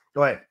playoffs?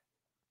 Go ahead.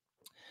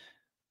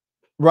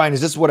 Ryan,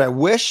 is this what I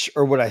wish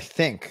or what I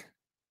think?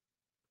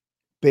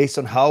 based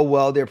on how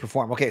well they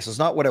perform. Okay, so it's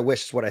not what I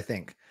wish, it's what I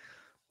think.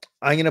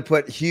 I'm going to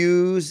put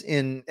Hughes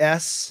in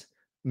S,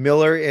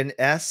 Miller in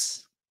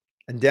S,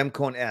 and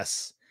Demko in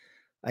S.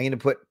 I'm going to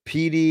put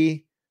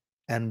PD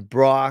and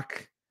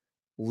Brock,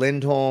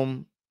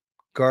 Lindholm,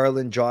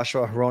 Garland,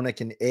 Joshua,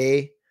 Hronik in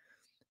A,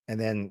 and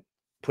then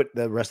put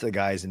the rest of the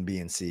guys in B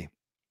and C.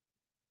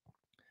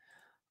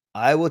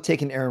 I will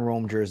take an Aaron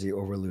Rome jersey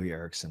over Louis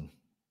Eriksson.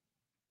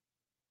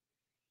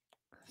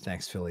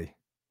 Thanks, Philly.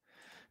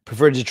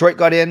 Preferred Detroit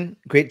got in.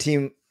 Great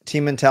team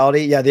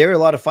mentality. Yeah, they were a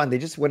lot of fun. They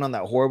just went on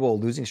that horrible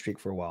losing streak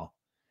for a while.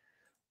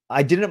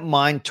 I didn't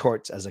mind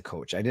Torts as a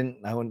coach. I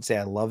wouldn't say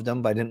I loved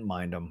him, but I didn't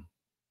mind him.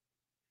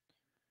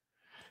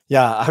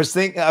 Yeah,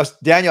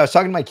 Daniel, I was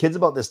talking to my kids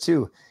about this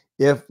too.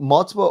 If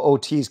multiple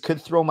OTs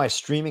could throw my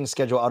streaming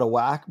schedule out of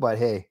whack, but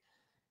hey,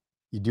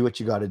 you do what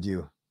you got to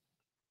do.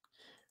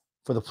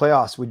 For the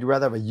playoffs, would you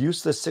rather have a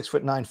useless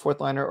 6'9" fourth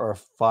liner or a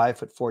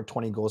 5'4"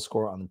 20 goal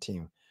scorer on the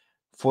team?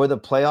 For the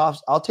playoffs,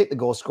 I'll take the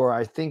goal scorer.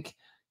 I think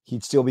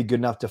he'd still be good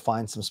enough to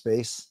find some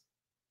space.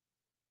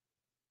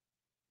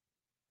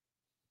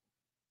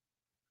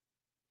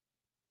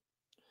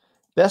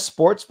 Best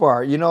sports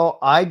bar.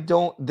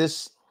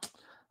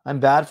 I'm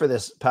bad for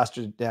this,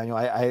 Pastor Daniel.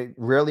 I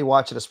rarely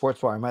watch at a sports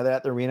bar. I'm either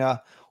at the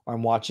arena or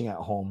I'm watching at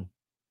home.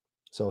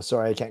 So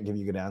sorry, I can't give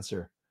you a good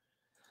answer.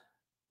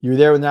 You were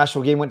there when the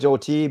Nashville game went to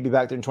OT, be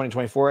back there in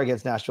 2024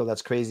 against Nashville.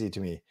 That's crazy to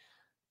me.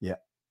 Yeah,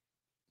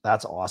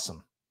 that's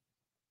awesome.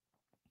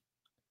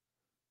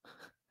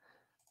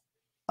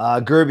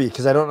 Gerby,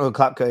 because I don't know who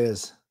Klapka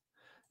is.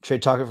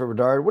 Trade talking for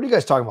Bedard. What are you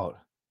guys talking about?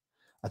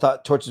 I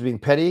thought Torch was being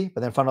petty,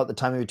 but then found out the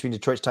timing between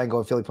Detroit's tying goal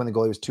and Philly putting the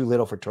goal was too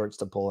little for Torch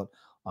to pull it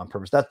on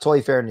purpose. That's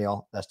totally fair,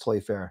 Neil. That's totally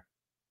fair.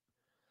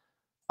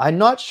 I'm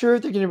not sure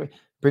if they're going to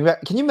bring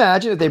back. Can you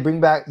imagine if they bring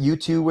back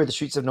U2 where the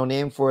Streets Have No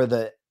Name for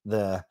the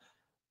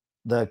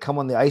Come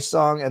on the Ice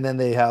song, and then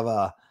they have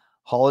a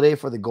holiday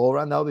for the goal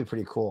run? That would be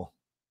pretty cool.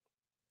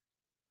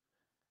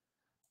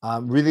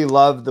 Really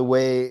love the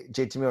way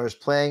JT Miller is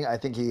playing. I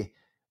think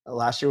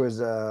last year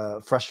was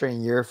a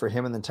frustrating year for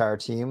him and the entire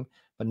team,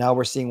 but now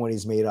we're seeing what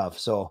he's made of.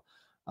 So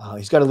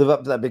he's got to live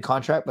up to that big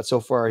contract, but so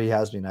far he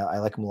has been. I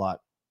like him a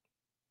lot.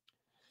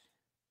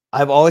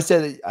 I've always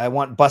said that I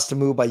want Bust a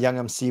Move by Young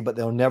MC, but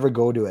they'll never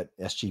go to it,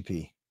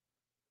 SGP.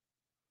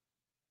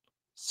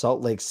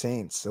 Salt Lake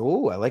Saints.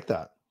 Oh, I like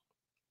that.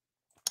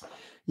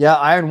 Yeah,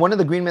 Iron, one of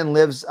the Green Men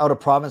lives out of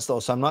province, though,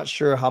 so I'm not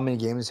sure how many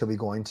games he'll be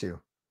going to.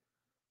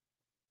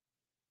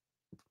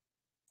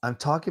 I'm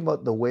talking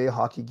about the way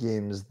hockey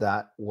games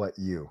that what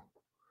you.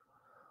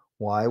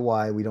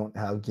 Why we don't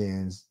have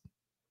games.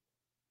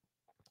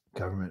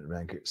 Government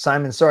ranker.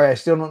 Simon, sorry, I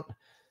still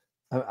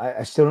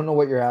don't know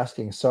what you're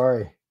asking.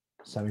 Sorry,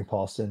 Sammy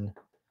Paulson.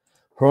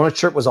 Corona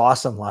chirp was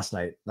awesome last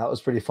night. That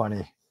was pretty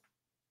funny.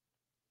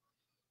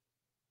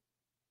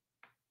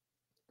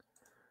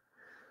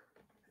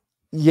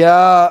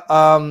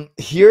 Yeah,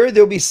 here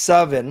there'll be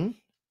 7.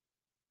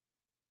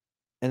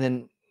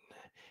 And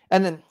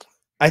then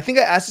I think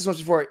I asked this once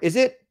before. Is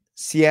it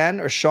Cian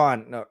or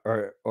Sean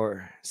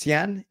or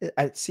Cian?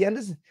 Cian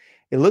doesn't.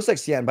 It looks like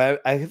Cian,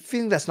 but I have a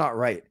feeling that's not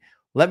right.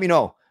 Let me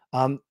know.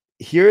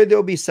 Here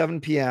there'll be 7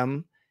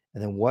 p.m.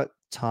 And then what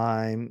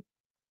time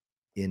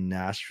in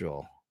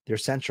Nashville? They're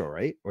central,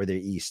 right? Or they're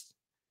east?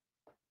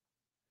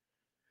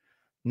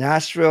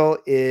 Nashville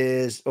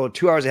is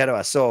 2 hours ahead of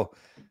us. So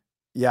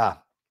yeah.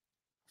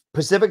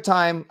 Pacific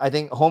time, I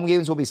think home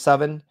games will be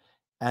 7,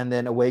 and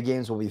then away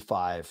games will be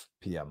 5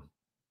 p.m.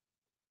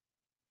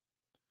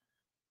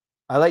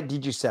 I like Di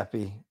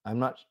Giuseppe. I'm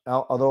not,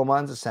 although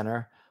Aman's a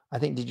center, I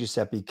think Di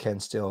Giuseppe can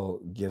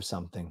still give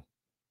something.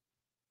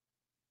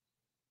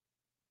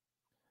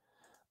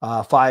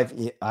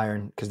 5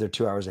 Iron, because they're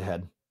 2 hours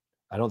ahead.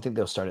 I don't think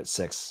they'll start at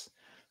 6.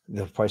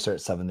 They'll probably start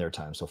at 7 their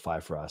time, so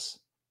 5 for us.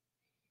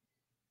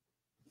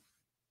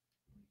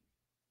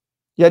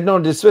 Yeah, no,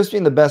 it's supposed to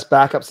be the best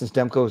backup since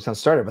Demko has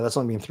started, but that's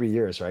only been 3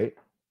 years, right?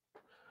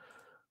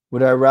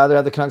 Would I rather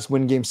have the Canucks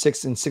win game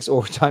 6 in 6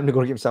 overtime to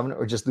go to game 7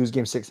 or just lose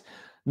game 6?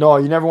 No,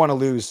 you never want to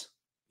lose.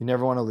 You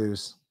never want to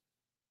lose.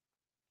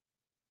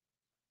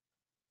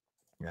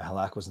 Yeah,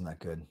 Halak wasn't that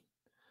good.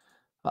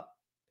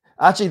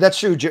 Actually, that's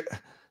true.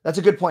 That's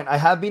a good point. I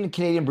have been to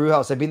Canadian Brew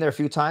House. I've been there a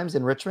few times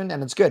in Richmond,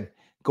 and it's good.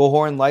 Go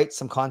Horn Light,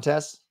 some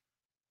contests.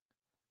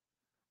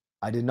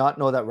 I did not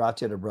know that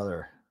Rafti had a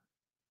brother.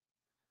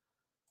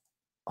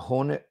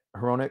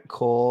 Hronik,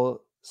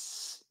 Cole,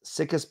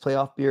 sickest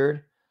playoff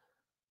beard.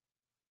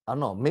 I don't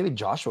know. Maybe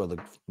Joshua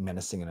looked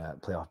menacing in a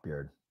playoff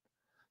beard.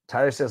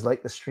 Tyler says,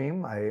 like the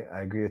stream. I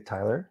agree with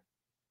Tyler.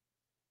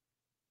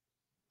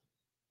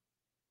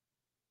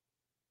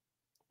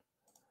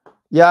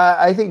 Yeah,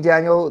 I think,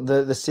 Daniel,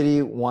 the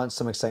city wants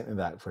some excitement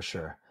back for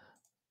sure.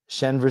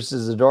 Shen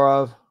versus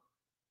Zadorov.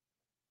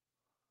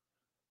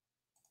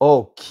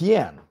 Oh,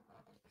 Kian.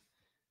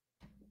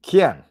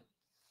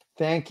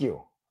 Thank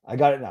you. I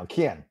got it now.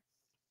 Kian.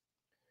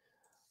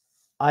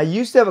 I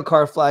used to have a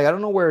car flag. I don't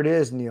know where it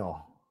is,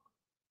 Neil.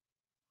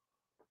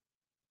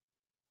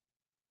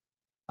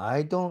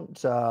 I don't,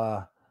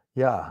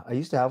 yeah, I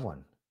used to have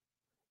one.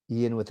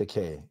 Ian with a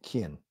K.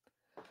 Kian.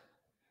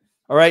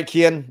 All right,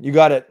 Kian, you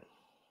got it.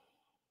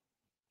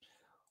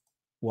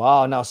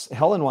 Wow, now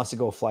Helen wants to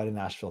go fly to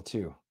Nashville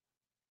too.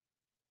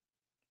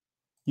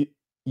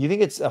 You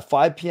think it's a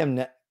 5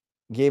 p.m.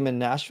 game in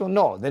Nashville?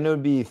 No, then it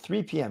would be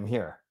 3 p.m.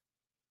 here.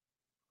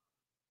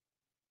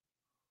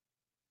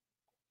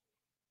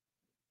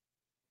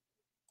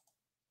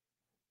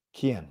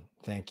 Kian,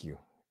 thank you.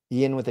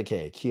 Ian with a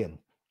K. Kian.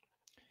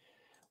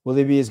 Will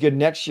they be as good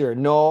next year?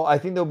 No, I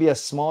think there'll be a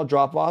small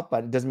drop off,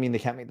 but it doesn't mean they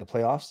can't make the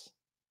playoffs.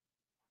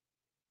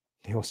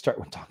 They will start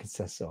when Dawkins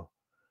says so.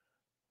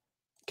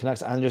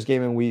 Canucks Islanders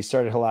game and we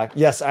started Halak.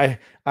 Yes, I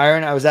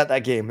was at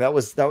that game. That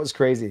was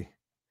crazy.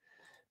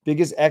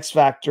 Biggest X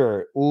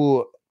factor.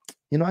 Ooh,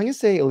 I'm gonna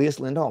say Elias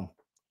Lindholm.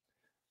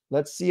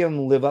 Let's see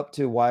him live up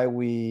to why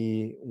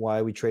we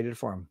traded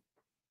for him.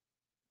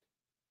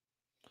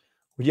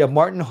 Would you have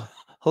Martin,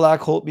 Halak,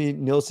 Holtby,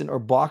 Nielsen, or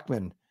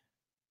Bachman?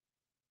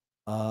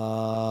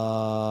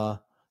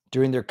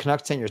 During their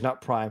Canucks tenures,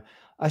 not prime.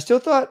 I still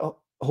thought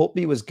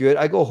Holtby was good.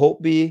 I go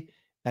Holtby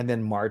and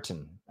then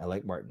Martin. I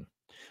like Martin.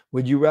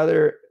 Would you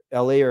rather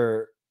LA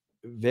or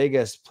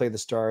Vegas play the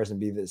Stars and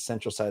be the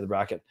central side of the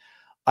bracket?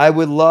 I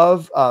would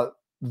love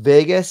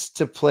Vegas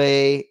to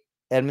play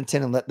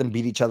Edmonton and let them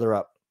beat each other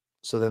up.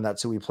 So then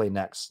that's who we play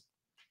next.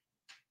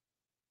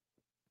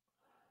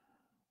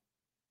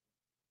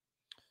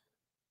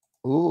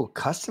 Ooh,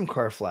 custom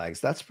car flags.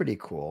 That's pretty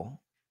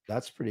cool.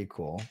 That's pretty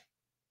cool.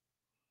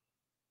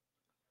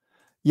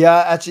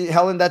 Yeah, actually,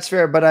 Helen, that's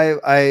fair. But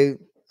I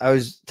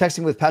was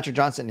texting with Patrick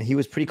Johnson, and he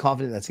was pretty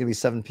confident that's going to be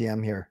 7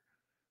 p.m. here.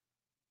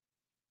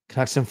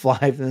 Canucks and fly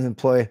and then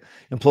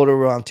implode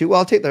around 2. Well,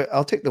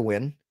 I'll take the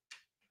win.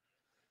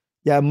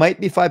 Yeah, it might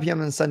be 5 p.m.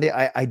 on Sunday.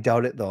 I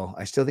doubt it though.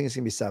 I still think it's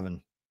gonna be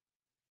 7.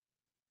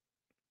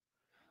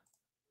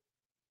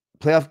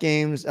 Playoff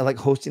games. I like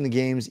hosting the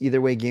games. Either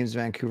way, games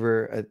in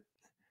Vancouver.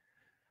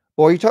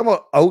 Or are you talking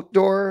about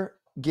outdoor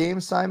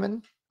games,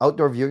 Simon?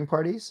 Outdoor viewing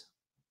parties?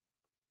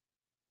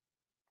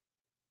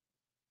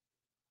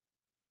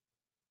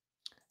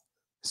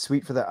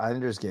 Sweet for the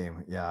Islanders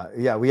game.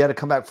 Yeah. We had to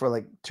come back for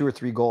like 2 or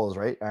 3 goals,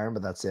 right, Aaron?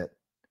 But that's it.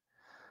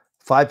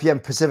 5 p.m.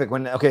 Pacific.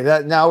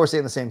 Now we're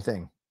saying the same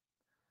thing.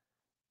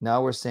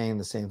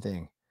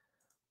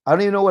 I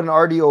don't even know what an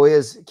RDO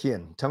is,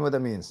 Kian. Tell me what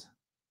that means.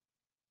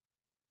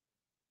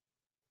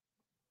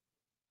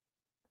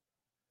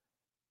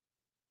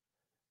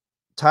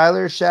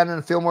 Tyler, Shannon,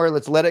 and Fillmore,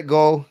 let's let it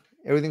go.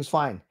 Everything's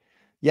fine.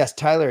 Yes,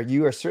 Tyler,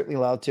 you are certainly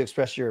allowed to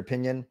express your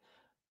opinion.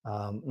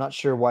 Not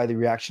sure why the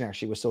reaction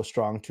actually was so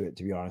strong to it,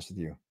 to be honest with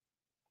you.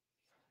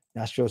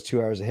 Nashville's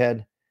 2 hours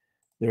ahead.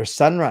 There's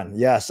sun run.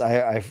 Yes,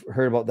 I've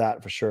heard about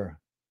that for sure.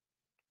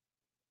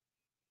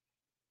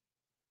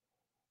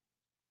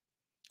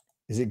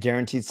 Is it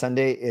guaranteed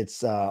Sunday?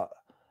 It's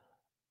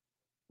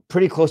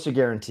pretty close to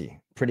guarantee.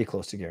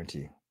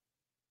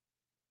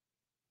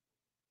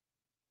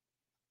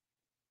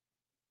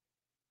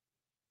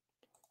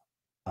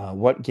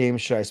 What game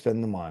should I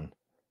spend them on?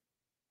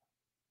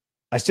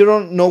 I still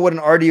don't know what an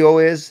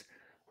RDO is.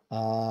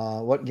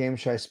 What game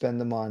should I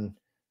spend them on?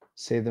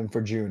 Save them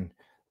for June.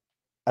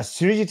 As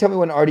soon as you tell me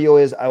what an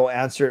RDO is, I will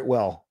answer it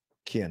well,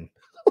 Kian.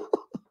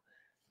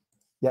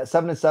 Yeah,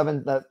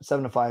 7-7,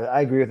 7-5.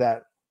 I agree with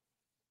that.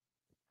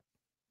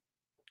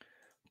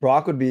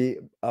 Brock would be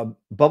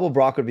Bubble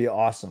Brock would be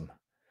awesome.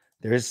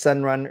 There is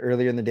sun run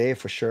earlier in the day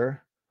for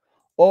sure.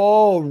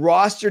 Oh,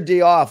 roster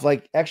day off,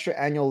 like extra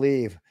annual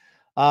leave.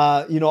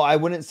 I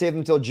wouldn't save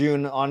them until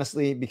June,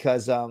 honestly,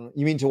 because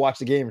you mean to watch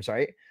the games,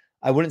 right?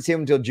 I wouldn't save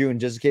them until June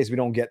just in case we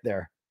don't get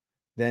there.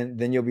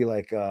 Then you'll be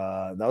like,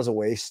 that was a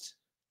waste.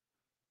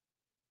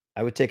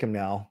 I would take them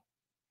now,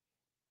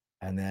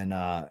 and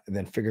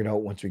then figure it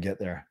out once we get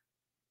there.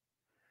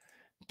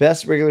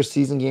 Best regular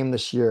season game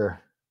this year.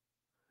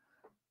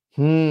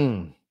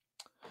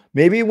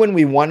 Maybe when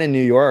we won in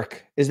New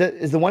York. Is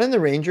the one in the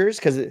Rangers?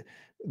 Because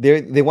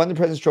they won the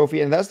President's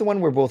Trophy, and that's the one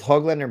where both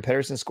Höglander and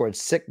Pettersson scored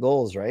 6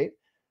 goals, right?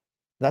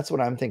 That's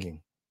what I'm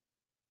thinking.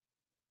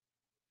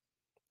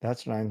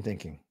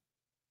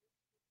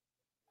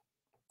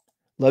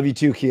 Love you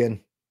too, Kian.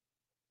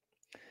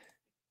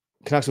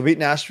 Canucks will beat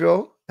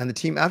Nashville and the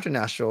team after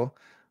Nashville.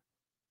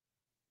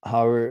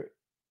 However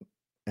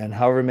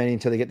many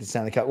until they get to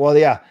Stanley Cup. Well,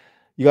 yeah,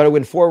 you got to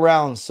win 4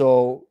 rounds.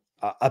 So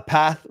a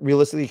path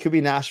realistically could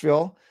be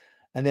Nashville,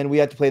 and then we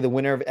have to play the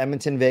winner of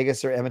Edmonton,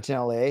 Vegas, or Edmonton,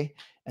 LA,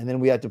 and then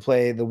we have to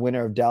play the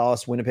winner of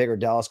Dallas, Winnipeg, or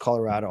Dallas,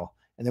 Colorado,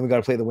 and then we got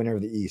to play the winner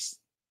of the East.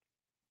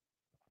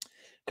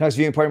 Canucks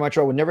viewing party in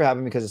Montreal would never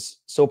happen because it's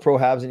so pro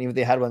Habs, and even if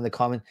they had one in the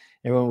comment,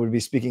 everyone would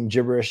be speaking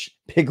gibberish,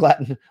 pig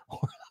Latin.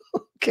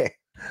 Okay,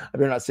 I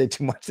better not say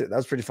too much. That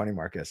was pretty funny,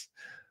 Marcus.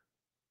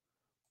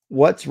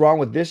 What's wrong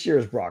with this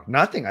year's Brock?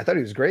 Nothing. I thought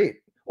he was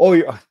great. Oh,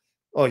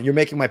 you're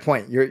making my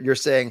point. You're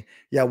saying,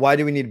 yeah, why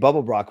do we need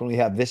bubble Brock when we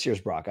have this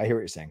year's Brock? I hear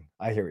what you're saying.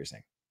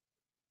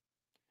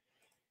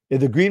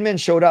 If the Green Men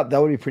showed up,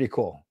 that would be pretty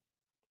cool.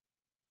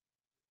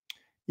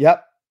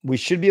 Yep, we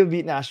should be able to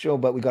beat Nashville,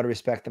 but we got to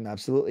respect them.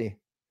 Absolutely.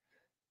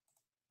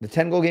 The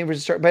 10-goal game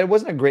versus start, but it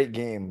wasn't a great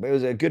game, but it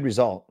was a good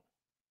result.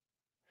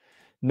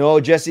 No,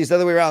 Jesse, it's the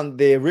other way around.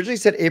 They originally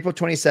said April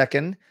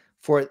 22nd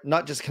for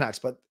not just Canucks,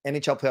 but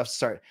NHL playoffs to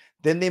start.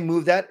 Then they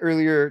moved that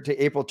earlier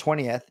to April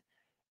 20th.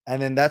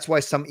 And then that's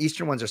why some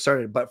Eastern ones are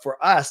started. But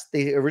for us,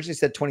 they originally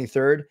said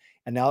 23rd,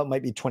 and now it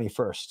might be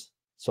 21st.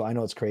 So I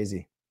know it's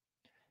crazy.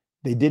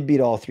 They did beat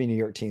all 3 New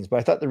York teams, but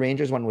I thought the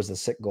Rangers one was the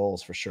 6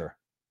 goals for sure.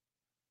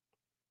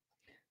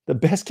 The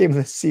best game of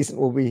the season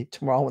will be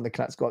tomorrow when the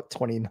Canucks go up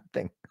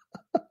 20-0.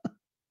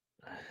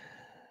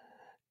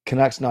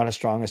 Canucks not as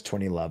strong as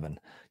 2011.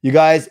 You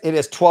guys, it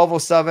is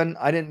 12:07.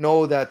 I didn't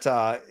know that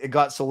it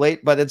got so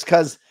late, but it's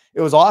because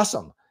it was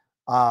awesome.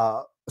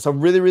 Some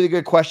really, really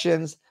good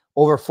questions.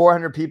 Over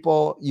 400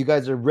 people. You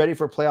guys are ready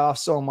for playoffs.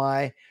 So am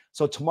I.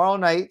 So tomorrow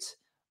night,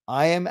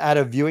 I am at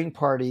a viewing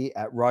party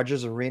at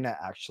Rogers Arena.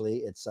 Actually,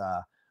 it's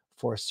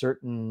for a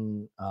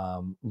certain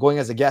going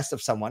as a guest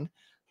of someone.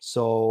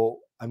 So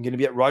I'm going to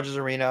be at Rogers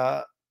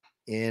Arena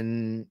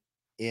in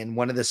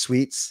one of the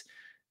suites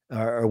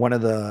or one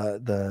of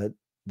the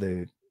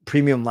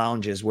premium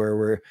lounges where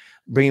we're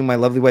bringing my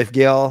lovely wife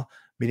Gail,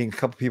 meeting a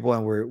couple people,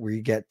 and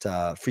we get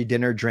free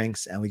dinner,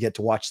 drinks, and we get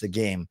to watch the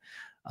game.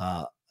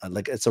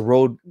 Like it's a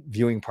road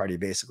viewing party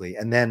basically.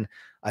 And then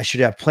I should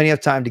have plenty of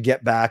time to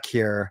get back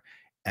here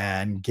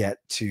and get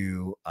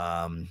to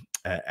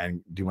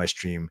and do my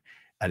stream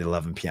at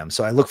 11 p.m.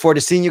 So I look forward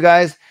to seeing you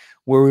guys.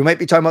 Where we might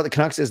be talking about the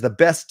Canucks is the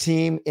best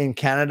team in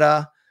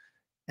Canada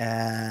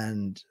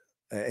and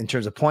in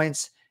terms of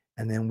points.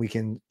 And then we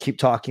can keep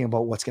talking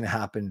about what's going to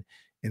happen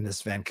in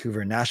this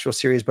Vancouver Nashville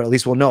series, but at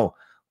least we'll know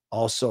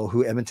also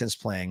who Edmonton's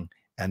playing,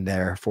 and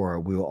therefore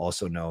we will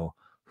also know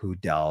who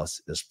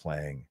Dallas is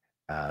playing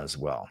as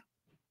well.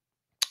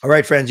 All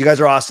right, friends, you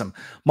guys are awesome.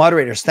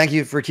 Moderators, thank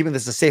you for keeping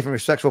this a safe and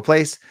respectful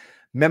place.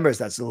 Members,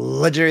 that's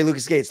legendary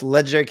Lucas Gates,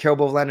 legendary Carol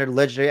Bovlander,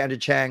 legendary Andrew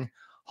Chang,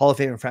 Hall of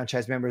Fame and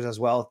franchise members as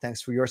well.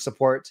 Thanks for your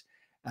support,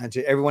 and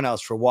to everyone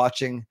else for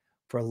watching,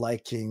 for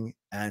liking,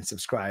 and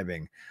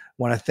subscribing.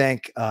 Want to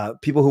thank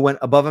people who went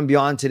above and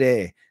beyond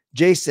today.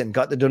 Jason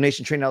got the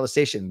donation train out of the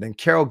station. Then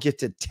Carol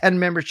gifted 10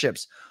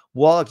 memberships.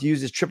 Wallach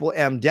uses Triple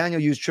M.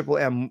 Daniel used Triple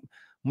M.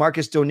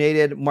 Marcus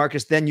donated.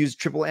 Marcus then used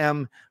Triple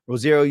M.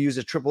 Rosario used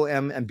a Triple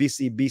M. And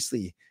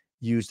Beasley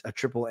used a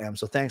Triple M.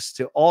 So thanks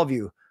to all of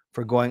you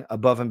for going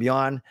above and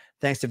beyond.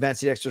 Thanks to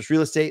Vanity Extras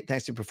Real Estate.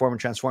 Thanks to Perform and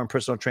Transform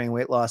Personal Training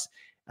Weight Loss.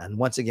 And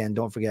once again,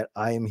 don't forget,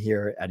 I am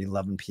here at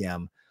 11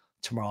 p.m.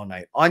 tomorrow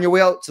night. On your way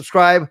out,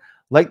 subscribe,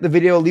 like the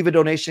video, leave a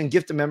donation,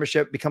 gift a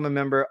membership, become a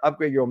member,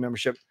 upgrade your own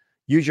membership,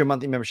 use your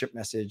monthly membership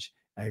message.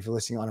 And if you're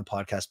listening on a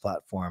podcast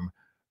platform,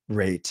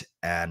 rate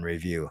and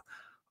review.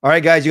 All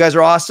right, guys, you guys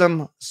are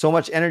awesome. So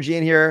much energy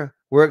in here.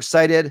 We're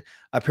excited.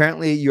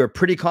 Apparently, you're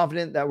pretty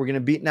confident that we're going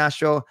to beat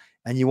Nashville,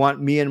 and you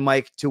want me and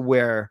Mike to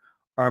wear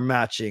our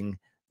matching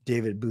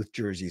David Booth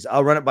jerseys.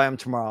 I'll run it by him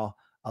tomorrow.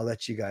 I'll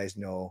let you guys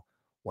know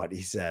what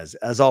he says.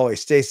 As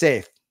always, stay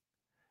safe,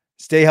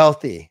 stay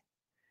healthy,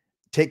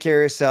 take care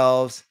of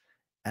yourselves,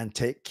 and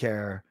take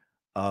care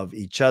of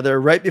each other.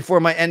 Right before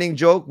my ending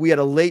joke, we had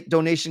a late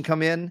donation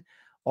come in.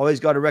 Always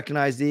got to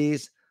recognize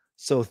these.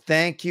 So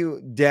thank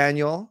you,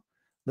 Daniel.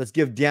 Let's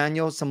give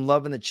Daniel some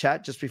love in the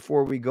chat just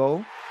before we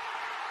go.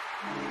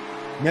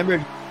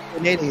 Remember,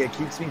 donating, it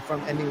keeps me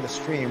from ending the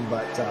stream,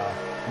 but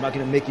I'm not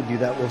going to make you do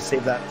that. We'll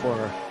save that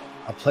for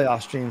a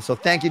playoff stream. So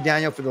thank you,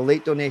 Daniel, for the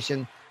late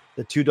donation,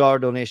 the $2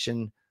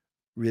 donation.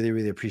 Really,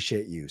 really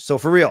appreciate you. So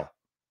for real,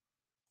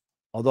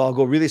 although I'll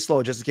go really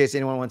slow just in case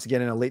anyone wants to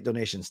get in a late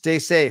donation. Stay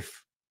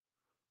safe.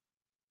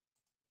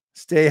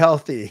 Stay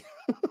healthy.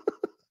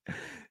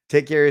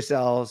 Take care of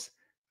yourselves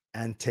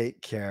and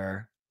take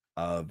care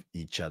of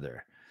each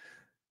other.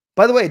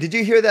 By the way, did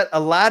you hear that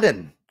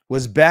Aladdin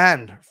was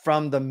banned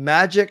from the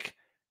Magic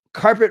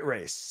Carpet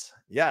Race?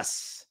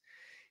 Yes.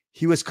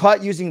 He was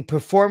caught using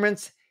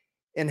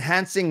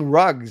performance-enhancing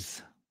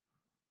rugs.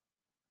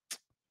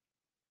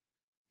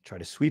 Try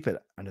to sweep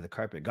it under the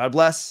carpet. God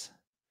bless.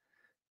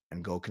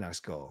 And go Canucks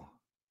go.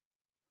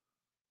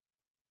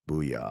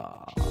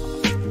 Booyah.